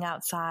 playing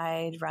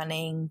outside,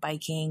 running,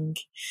 biking.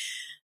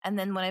 And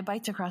then when I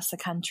biked across the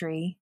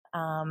country,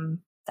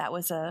 that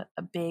was a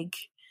big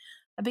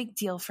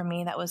deal for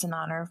me. That was in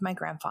honor of my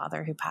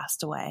grandfather who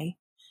passed away.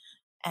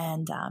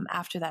 And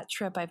after that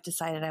trip, I've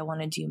decided I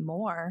want to do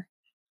more.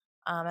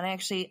 And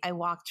I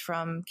walked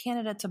from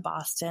Canada to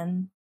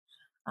Boston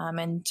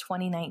in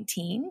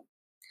 2019.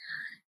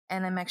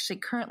 And I'm actually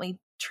currently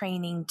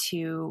training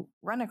to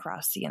run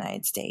across the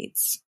United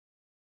States.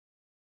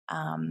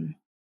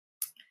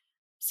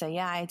 So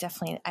yeah,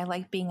 I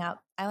like being out.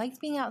 I like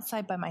being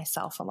outside by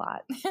myself a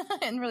lot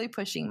and really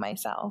pushing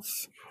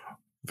myself.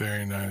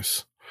 Very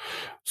nice.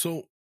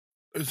 So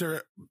is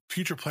there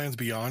future plans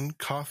beyond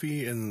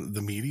coffee and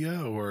the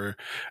media, or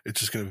it's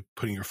just going to be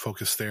putting your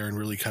focus there and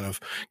really kind of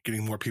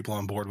getting more people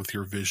on board with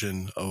your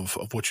vision of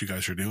what you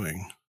guys are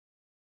doing?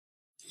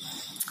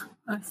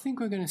 I think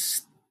we're going to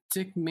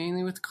stick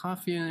mainly with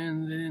coffee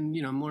and then,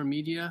 more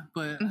media,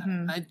 but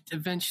I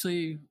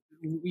eventually,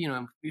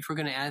 if we're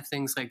going to add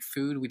things like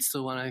food, we'd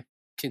still want to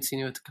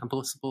continue with the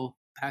compostable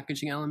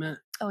packaging element.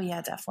 Oh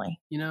yeah, definitely.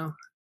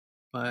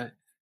 But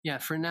yeah,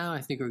 for now,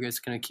 I think we're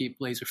just going to keep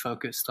laser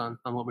focused on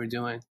what we're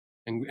doing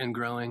and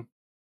growing.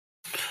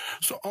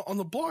 So on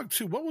the blog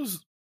too, what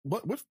was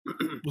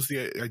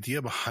the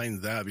idea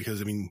behind that? Because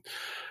I mean,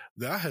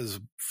 that has,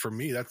 for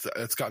me, that's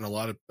gotten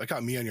that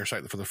got me on your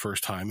site for the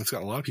first time. It's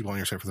got a lot of people on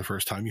your site for the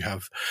first time. You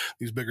have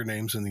these bigger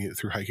names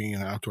through hiking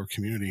and outdoor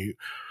community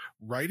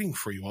writing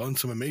for you all, and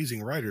some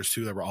amazing writers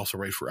too that were also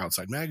write for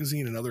Outside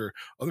Magazine and other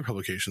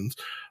publications.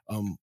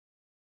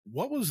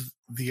 What was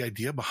the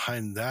idea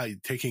behind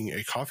that? Taking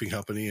a coffee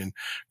company and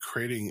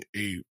creating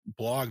a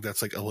blog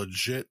that's a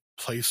legit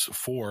place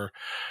for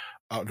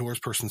outdoors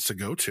persons to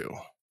go to?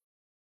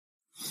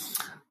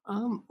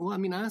 Well, I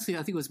mean, honestly, I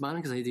think it was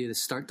Monica's idea to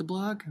start the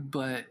blog,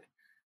 but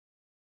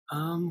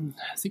I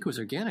think it was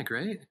organic,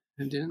 right?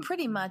 It didn't.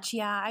 Pretty much,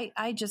 yeah.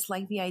 I just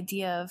like the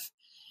idea of,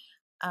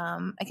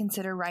 I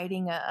consider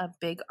writing a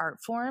big art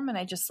form, and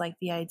I just like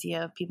the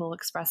idea of people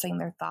expressing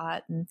their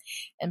thought and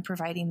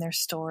providing their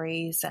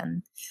stories.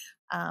 And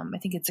I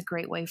think it's a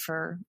great way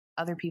for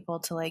other people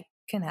to like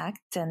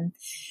connect. And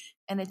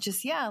it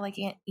just, yeah, like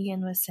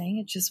Ian was saying,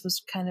 it just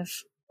was kind of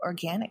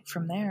organic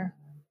from there.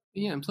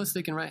 Yeah, and plus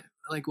they can write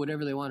like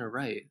whatever they want to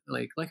write.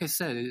 Like I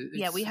said,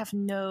 Yeah, we have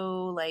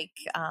no like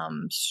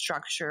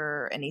structure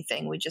or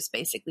anything. We just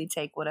basically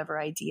take whatever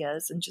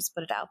ideas and just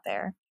put it out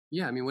there.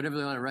 Yeah, I mean, whatever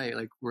they want to write,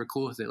 like we're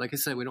cool with it. Like I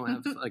said, we don't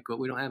have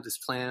we don't have this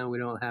plan. We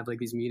don't have like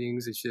these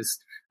meetings. It's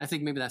just, I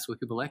think maybe that's what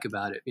people like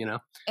about it, you know.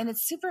 And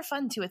it's super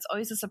fun too. It's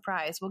always a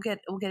surprise. We'll get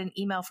an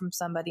email from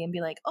somebody and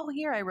be like, "Oh,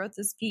 here, I wrote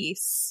this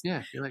piece.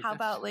 Yeah, you're like, how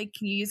about like,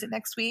 can you use it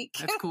next week?"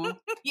 That's cool.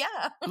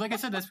 Yeah. But like I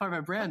said, that's part of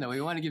our brand, though. We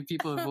want to give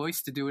people a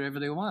voice to do whatever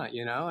they want,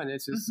 you know. And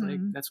it's just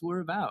like that's what we're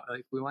about.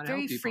 Like we want to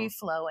help people. Very free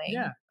flowing.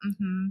 Yeah.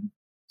 Mm-hmm.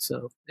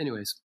 So,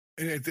 anyways.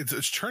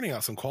 It's churning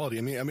out some quality.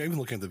 I mean, even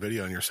looking at the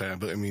video and you're saying,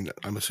 but I mean,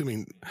 I'm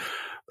assuming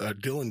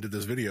Dylan did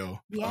this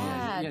video.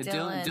 Yeah,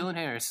 Dylan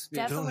Harris.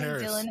 Yeah. Definitely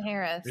Dylan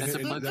Harris. That's a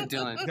plug for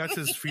Dylan. That's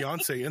his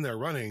fiance in there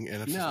running.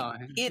 And it's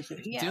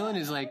Dylan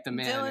is like the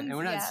man. Dylan's, and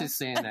we're not just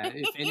saying that.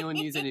 If anyone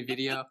needs any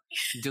video,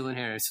 Dylan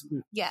Harris.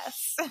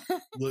 Yes.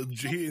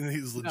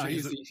 He's legit.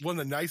 He's one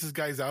of the nicest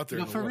guys out there.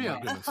 No, for real.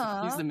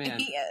 He's the man.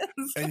 He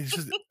is. And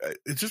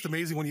it's just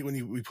amazing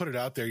when we put it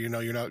out there, you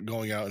know, you're not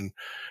going out and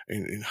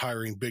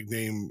hiring big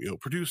name, you know,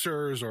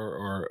 producers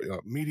or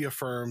media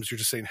firms. You're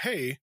just saying,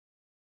 hey,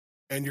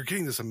 and you're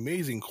getting this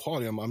amazing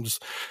quality. I'm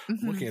just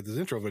looking at this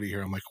intro video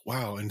here. I'm like,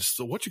 wow. And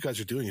so what you guys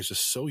are doing is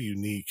just so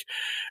unique,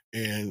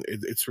 and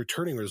it's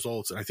returning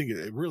results. And I think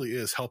it really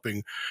is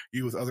helping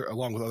you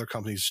along with other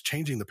companies,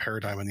 changing the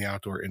paradigm in the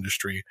outdoor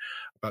industry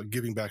about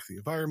giving back to the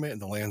environment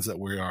and the lands that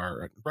we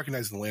are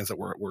recognizing, the lands that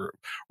we're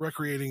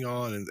recreating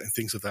on, and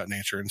things of that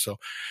nature. And so,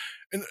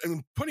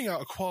 and putting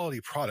out a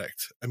quality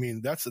product. I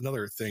mean, that's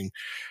another thing.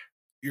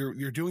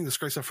 You're doing this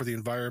great stuff for the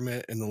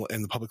environment and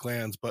the public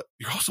lands, but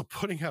you're also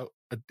putting out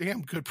a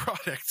damn good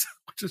product,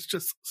 which is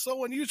just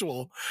so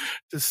unusual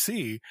to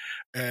see.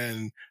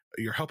 And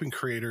you're helping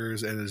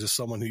creators, and it's just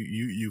someone who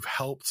you've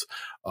helped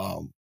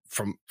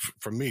from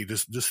me.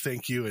 Just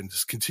thank you, and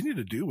just continue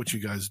to do what you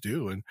guys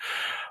do. And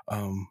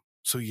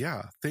so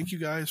yeah, thank you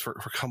guys for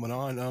coming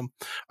on.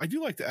 I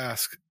do like to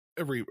ask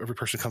every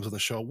person who comes on the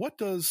show, what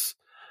does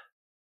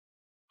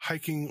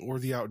hiking or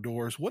the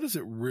outdoors, what does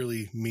it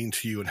really mean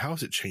to you, and how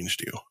has it changed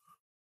you?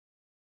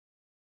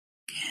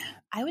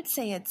 I would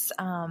say it's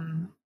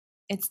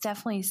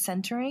definitely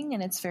centering,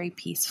 and it's very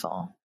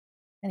peaceful.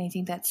 And I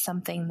think that's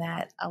something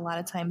that a lot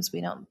of times we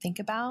don't think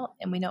about,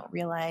 and we don't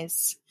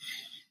realize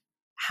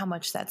how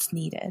much that's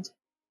needed.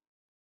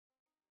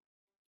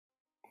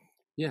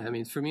 Yeah, I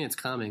mean, for me, it's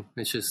calming.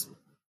 It's just,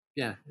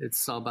 yeah,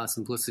 it's all about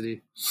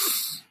simplicity.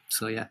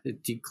 So yeah,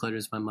 it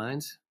declutters my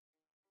mind.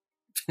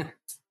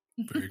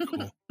 Very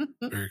cool.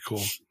 Very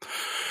cool.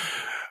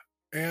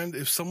 And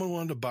if someone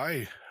wanted to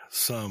buy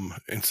some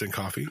instant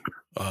coffee,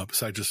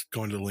 besides just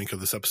going to the link of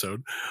this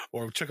episode,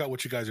 or check out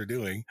what you guys are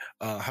doing,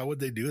 how would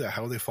they do that?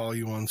 How would they follow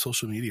you on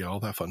social media, all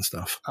that fun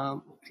stuff?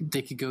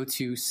 They could go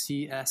to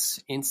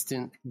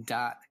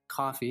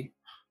csinstant.coffee.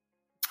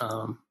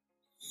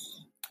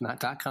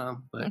 Not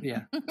 .com, but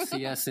yeah,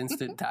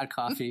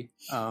 csinstant.coffee.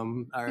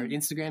 Our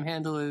Instagram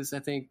handle is, I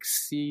think,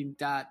 c.s.coffee.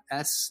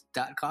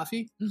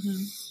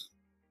 Mm-hmm.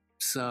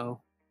 So,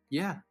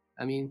 yeah,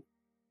 I mean,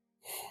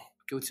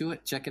 go to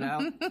it, check it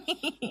out,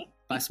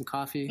 buy some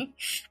coffee.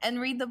 And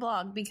read the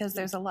blog, because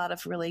there's a lot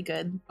of really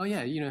good. Oh,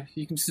 yeah, you know,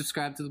 you can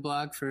subscribe to the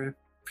blog for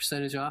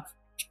percentage off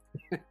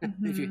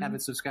if you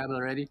haven't subscribed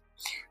already.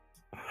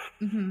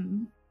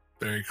 Mm-hmm.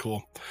 Very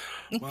cool.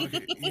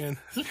 Monica, Ian,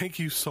 thank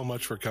you so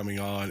much for coming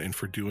on and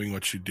for doing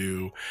what you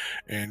do,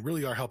 and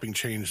really are helping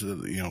change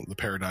the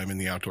paradigm in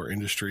the outdoor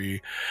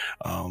industry.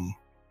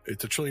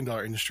 It's $1 trillion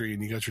industry,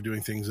 and you guys are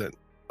doing things that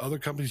other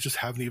companies just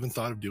haven't even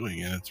thought of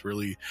doing. And it's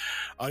really,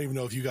 I don't even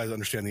know if you guys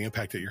understand the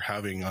impact that you're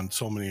having on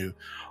so many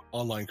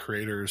online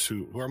creators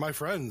who are my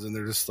friends. And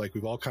they're just like,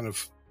 we've all kind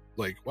of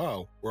like,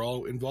 wow, we're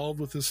all involved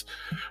with this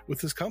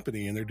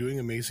company, and they're doing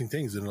amazing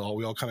things. And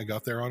we all kind of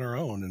got there on our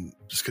own. And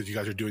just because you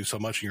guys are doing so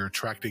much, and you're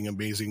attracting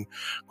amazing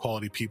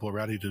quality people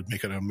around you to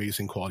make an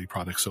amazing quality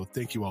product. So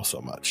thank you all so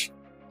much.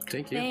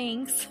 Thank you.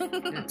 Thanks.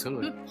 Yeah,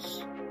 totally.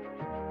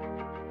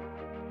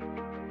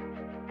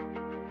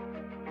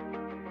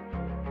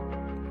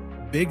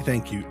 Big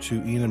thank you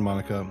to Ian and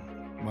Monica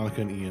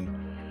and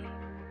Ian,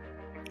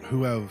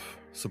 who have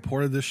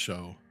supported this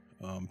show,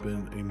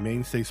 been a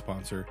mainstay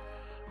sponsor,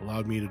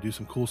 allowed me to do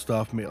some cool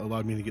stuff,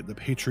 allowed me to get the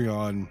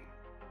Patreon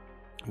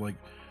like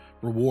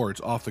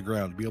rewards off the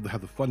ground, to be able to have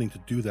the funding to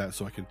do that,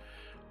 so I can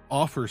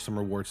offer some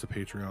rewards to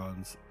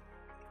Patreons,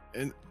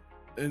 and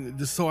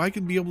just so I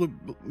can be able to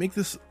make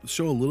this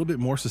show a little bit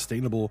more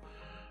sustainable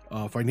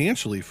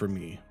financially for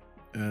me,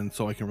 and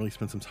so I can really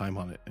spend some time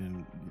on it,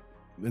 and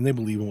they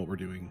believe in what we're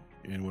doing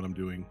and what I'm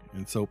doing.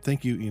 And so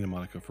thank you, Ian and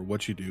Monica, for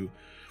what you do,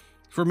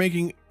 for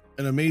making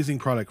an amazing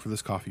product for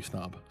this coffee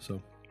snob.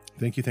 So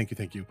thank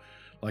you.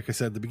 Like I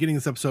said at the beginning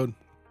of this episode,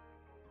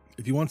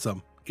 if you want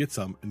some, get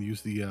some and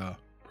use the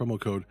promo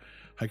code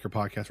Hiker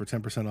Podcast for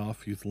 10%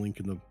 off. Use the link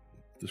in the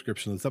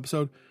description of this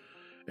episode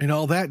and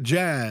all that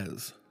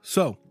jazz.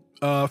 So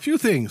a few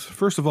things.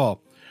 First of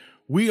all,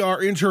 we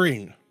are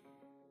entering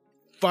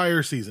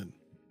fire season.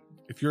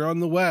 If you're on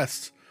the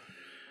West,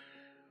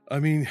 I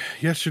mean,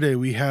 yesterday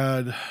we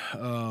had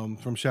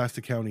from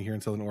Shasta County here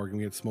in Southern Oregon,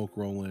 we had smoke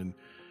rolling.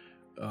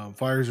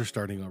 Fires are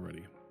starting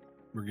already.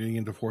 We're getting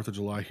into 4th of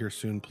July here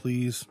soon.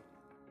 Please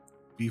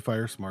be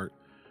fire smart,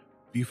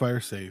 be fire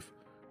safe,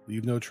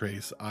 leave no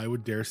trace. I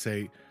would dare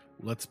say,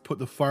 let's put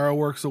the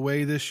fireworks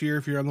away this year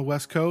if you're on the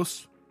West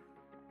Coast.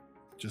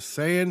 Just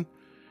saying.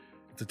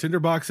 It's a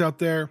tinderbox out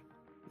there.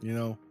 You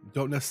know,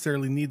 don't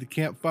necessarily need the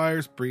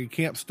campfires. Bring a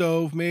camp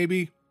stove,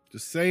 maybe.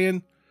 Just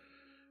saying.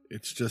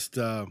 It's just,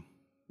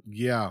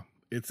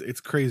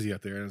 it's crazy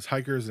out there. And as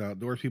hikers and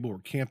outdoors people, we're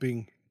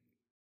camping,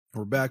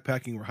 we're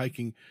backpacking, we're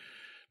hiking.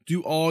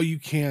 Do all you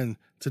can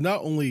to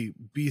not only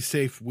be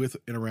safe with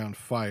and around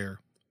fire,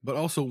 but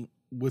also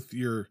with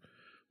your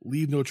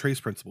leave no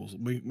trace principles,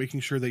 making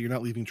sure that you're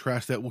not leaving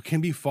trash that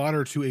can be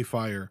fodder to a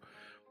fire.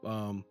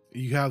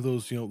 You have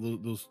those,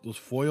 those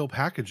foil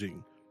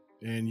packaging,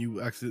 and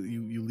you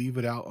leave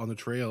it out on the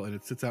trail, and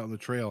it sits out on the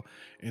trail,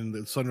 and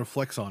the sun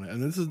reflects on it.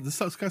 And this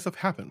kind of stuff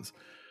happens.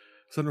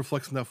 Sun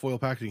reflects on that foil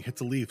packaging,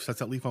 hits a leaf, sets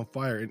that leaf on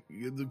fire,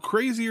 and the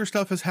crazier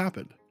stuff has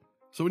happened.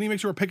 So we need to make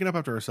sure we're picking up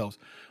after ourselves.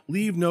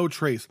 Leave no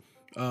trace.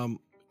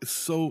 It's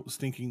so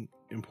stinking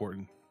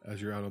important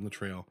as you're out on the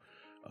trail,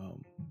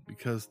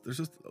 because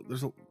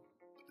the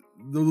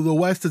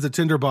West is a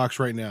tinderbox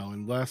right now,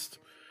 and last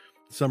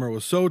summer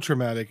was so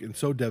traumatic and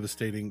so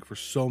devastating for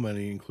so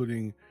many,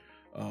 including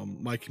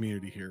my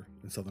community here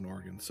in Southern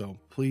Oregon. So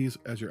please,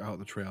 as you're out on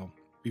the trail,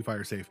 be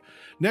fire safe.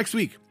 Next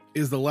week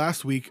is the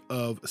last week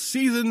of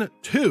season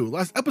 2,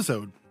 last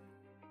episode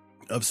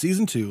of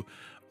season 2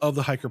 of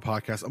the Hiker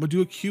Podcast. I'm gonna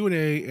do a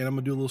Q&A, and I'm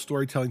gonna do a little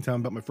storytelling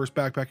time about my first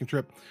backpacking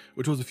trip,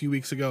 which was a few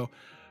weeks ago.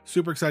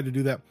 Super excited to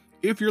do that.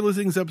 If you're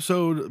listening to this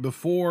episode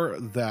before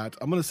that,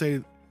 I'm gonna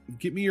say,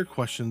 get me your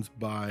questions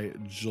by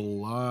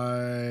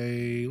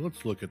July.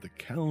 Let's look at the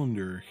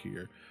calendar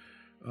here.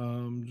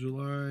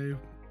 July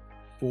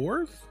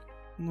 4th?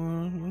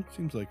 That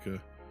seems like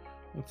a.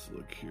 Let's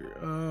look here.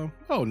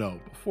 Oh no,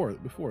 before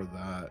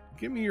that,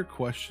 give me your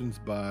questions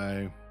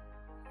by.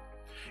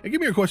 And give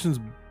me your questions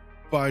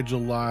by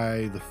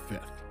July the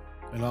 5th,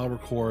 and I'll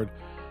record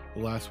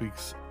the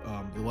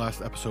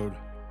last episode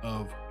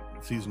of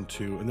season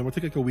 2, and then we'll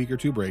take like a week or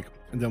two break,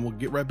 and then we'll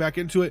get right back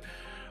into it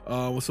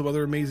with some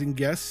other amazing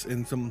guests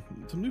and some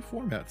new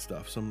format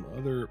stuff, some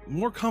other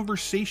more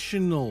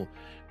conversational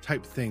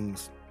type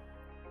things,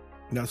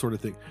 that sort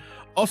of thing.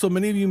 Also,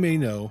 many of you may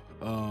know,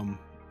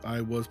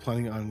 I was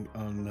planning on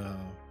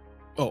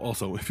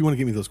also, if you want to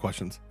give me those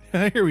questions,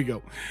 here we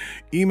go.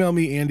 Email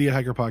me,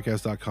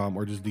 Andy@hikerpodcast.com,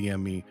 or just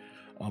DM me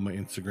on my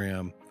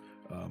Instagram,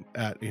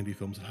 at Andy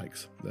Films and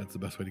Hikes. That's the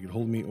best way to get a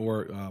hold of me,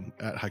 or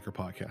at Hiker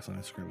Podcast on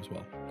Instagram as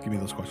well. Give me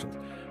those questions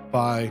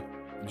by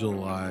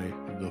July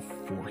the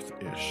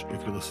 4th-ish,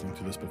 if you're listening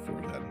to this before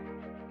then.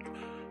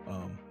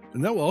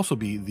 And that will also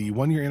be the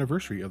 1-year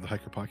anniversary of the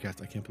Hiker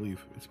Podcast. I can't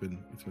believe it's been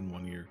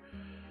 1 year.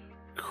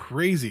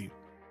 Crazy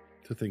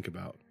to think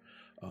about.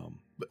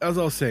 But as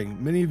I was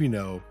saying, many of you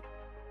know,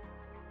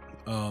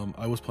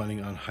 I was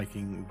planning on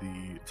hiking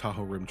the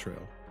Tahoe Rim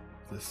Trail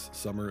this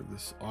summer,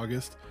 this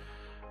August.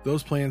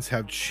 Those plans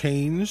have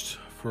changed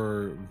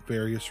for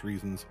various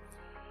reasons.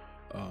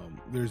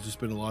 There's just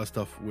been a lot of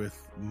stuff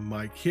with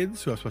my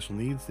kids who have special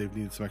needs. They've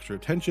needed some extra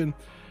attention,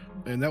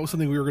 and that was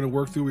something we were going to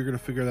work through. We were going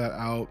to figure that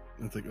out.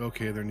 And it's like,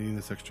 okay, they're needing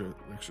this extra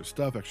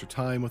stuff, extra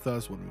time with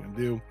us. What are we going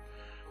to do?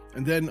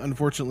 And then,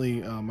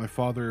 unfortunately, my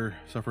father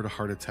suffered a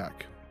heart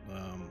attack.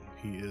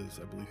 He is,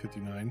 I believe,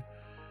 59,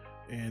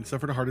 and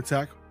suffered a heart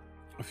attack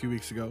a few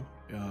weeks ago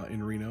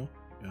in Reno.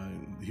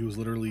 He was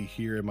literally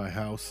here in my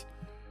house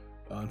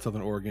in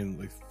Southern Oregon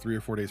like 3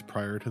 or 4 days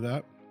prior to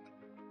that,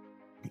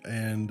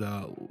 and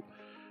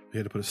they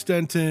had to put a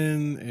stent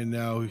in, and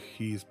now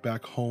he's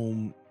back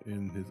home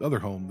in his other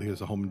home. He has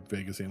a home in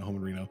Vegas and a home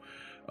in Reno.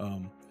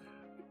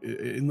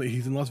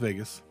 He's in Las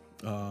Vegas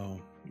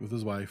with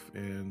his wife,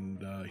 and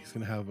he's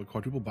going to have a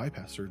quadruple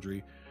bypass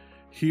surgery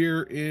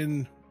here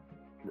in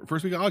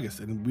first week of August,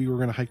 and we were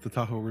going to hike the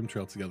Tahoe Rim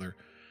Trail together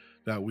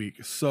that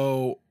week.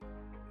 So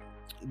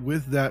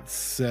with that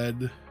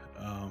said,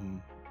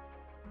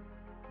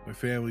 my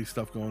family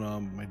stuff going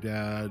on, my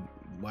dad,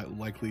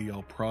 likely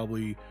I'll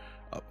probably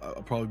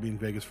be in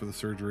Vegas for the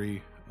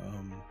surgery.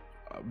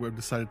 We've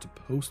decided to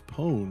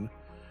postpone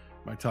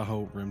my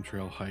Tahoe Rim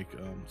Trail hike,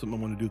 something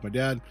I want to do with my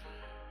dad,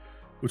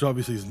 which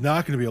obviously is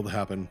not going to be able to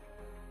happen.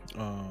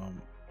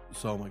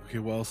 So I'm like, okay,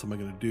 what else am I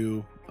going to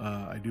do?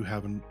 I do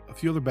have a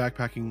few other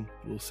backpacking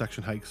little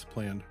section hikes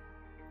planned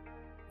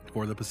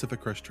for the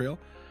Pacific Crest Trail.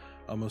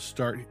 I'm going to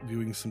start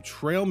doing some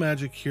trail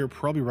magic here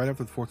probably right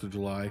after the 4th of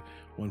July,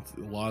 once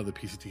a lot of the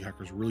PCT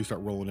hikers really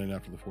start rolling in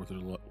after the 4th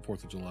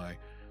of July.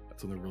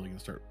 That's when they're really going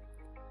to start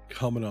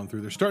coming on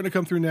through. They're starting to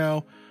come through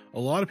now. A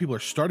lot of people are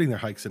starting their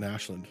hikes in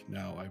Ashland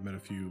now. I've met a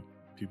few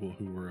people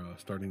who were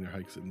starting their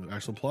hikes in the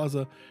Ashland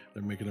Plaza.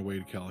 They're making their way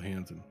to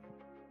Callahan's and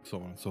so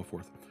on and so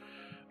forth.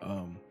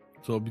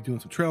 So I'll be doing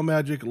some trail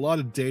magic, a lot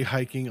of day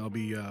hiking. I'll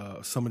be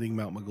summiting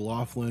Mount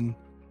McLaughlin.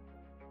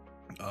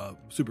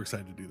 Super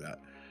excited to do that.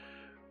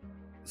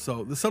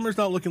 So the summer's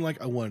not looking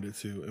like I wanted it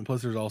to, and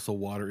plus there's also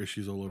water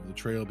issues all over the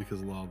trail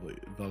because a lot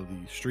of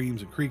the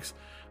streams and creeks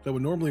that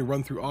would normally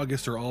run through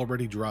August are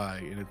already dry,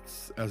 and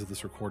it's, as of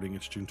this recording,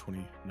 it's June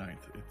 29th.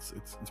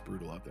 It's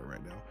brutal out there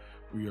right now.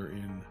 We are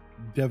in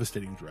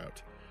devastating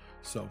drought.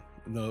 So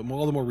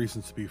all the more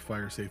reasons to be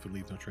fire safe and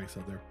leave no trace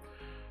out there.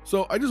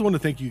 So I just want to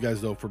thank you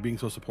guys though for being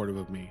so supportive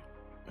of me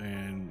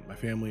and my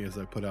family, as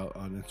I put out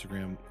on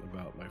Instagram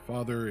about my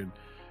father and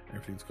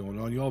everything's going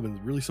on. You all have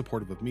been really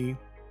supportive of me.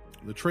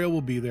 The trail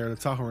will be there. The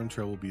Tahoe Run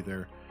Trail will be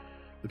there.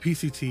 The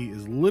PCT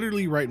is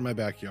literally right in my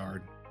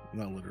backyard.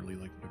 Not literally,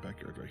 like my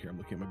backyard's right here. I'm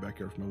looking at my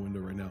backyard from my window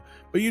right now.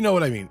 But you know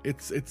what I mean.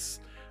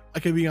 I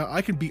can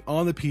be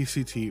on the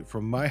PCT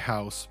from my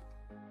house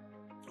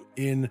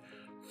in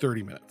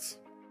 30 minutes.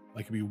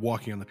 I could be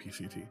walking on the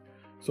PCT.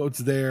 So it's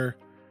there.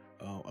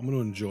 I'm going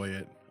to enjoy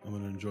it. I'm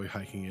going to enjoy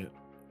hiking it,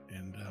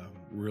 and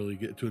really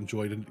get to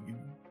enjoy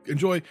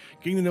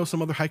getting to know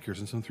some other hikers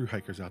and some thru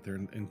hikers out there,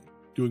 and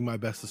doing my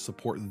best to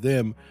support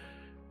them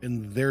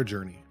in their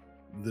journey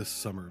this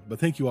summer. But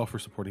thank you all for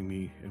supporting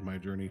me in my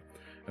journey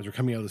as we're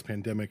coming out of this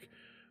pandemic.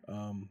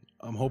 I'm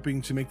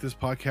hoping to make this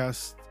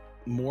podcast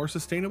more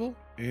sustainable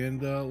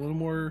and a little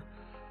more,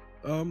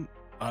 a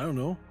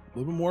little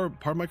bit more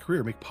part of my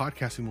career, make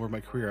podcasting more of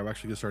my career. I'm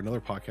actually going to start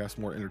another podcast,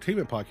 more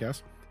entertainment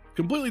podcast,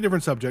 completely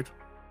different subject.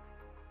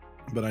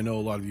 But I know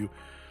a lot of you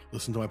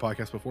listened to my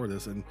podcast before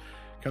this and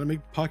kind of make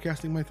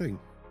podcasting my thing.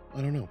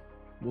 I don't know.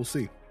 We'll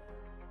see.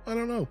 I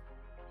don't know.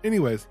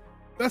 Anyways,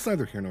 that's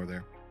neither here nor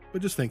there.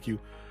 But just thank you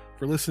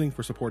for listening,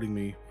 for supporting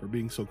me, for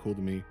being so cool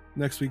to me.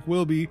 Next week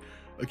will be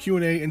a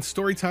Q&A and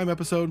story time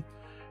episode.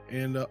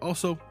 And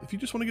also, if you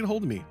just want to get a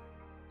hold of me,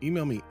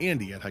 email me,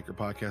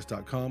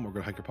 Andy@hikerpodcast.com, or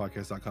go to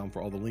hikerpodcast.com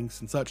for all the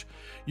links and such.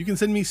 You can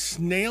send me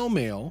snail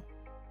mail,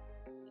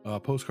 a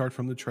postcard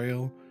from the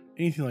trail,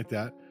 anything like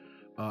that.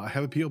 I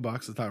have a P.O.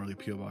 box. It's not really a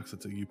P.O. box.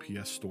 It's a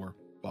UPS store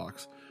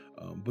box.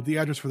 But the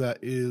address for that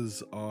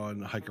is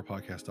on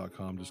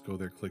hikerpodcast.com. Just go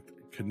there, click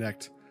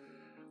connect,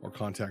 or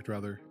contact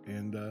rather,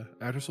 and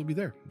address will be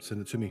there.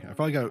 Send it to me. I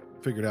finally got it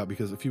figured out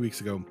because a few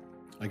weeks ago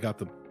I got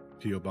the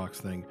P.O. box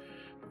thing.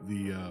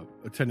 The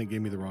attendant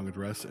gave me the wrong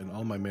address, and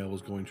all my mail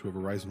was going to a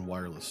Verizon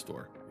wireless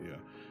store. Yeah,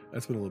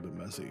 that's been a little bit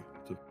messy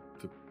to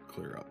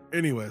clear up.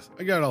 Anyways,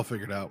 I got it all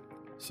figured out.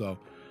 So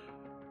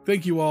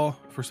thank you all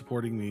for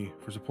supporting me,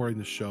 for supporting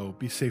the show.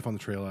 Be safe on the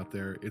trail out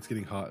there. It's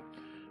getting hot.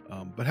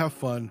 But have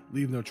fun,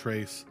 leave no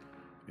trace,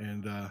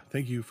 and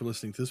thank you for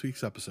listening to this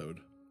week's episode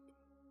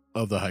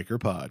of the Hiker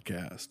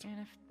Podcast.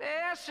 And if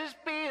this is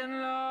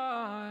being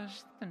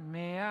lost, then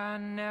may I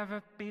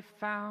never be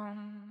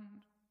found.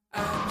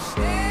 I'm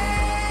staying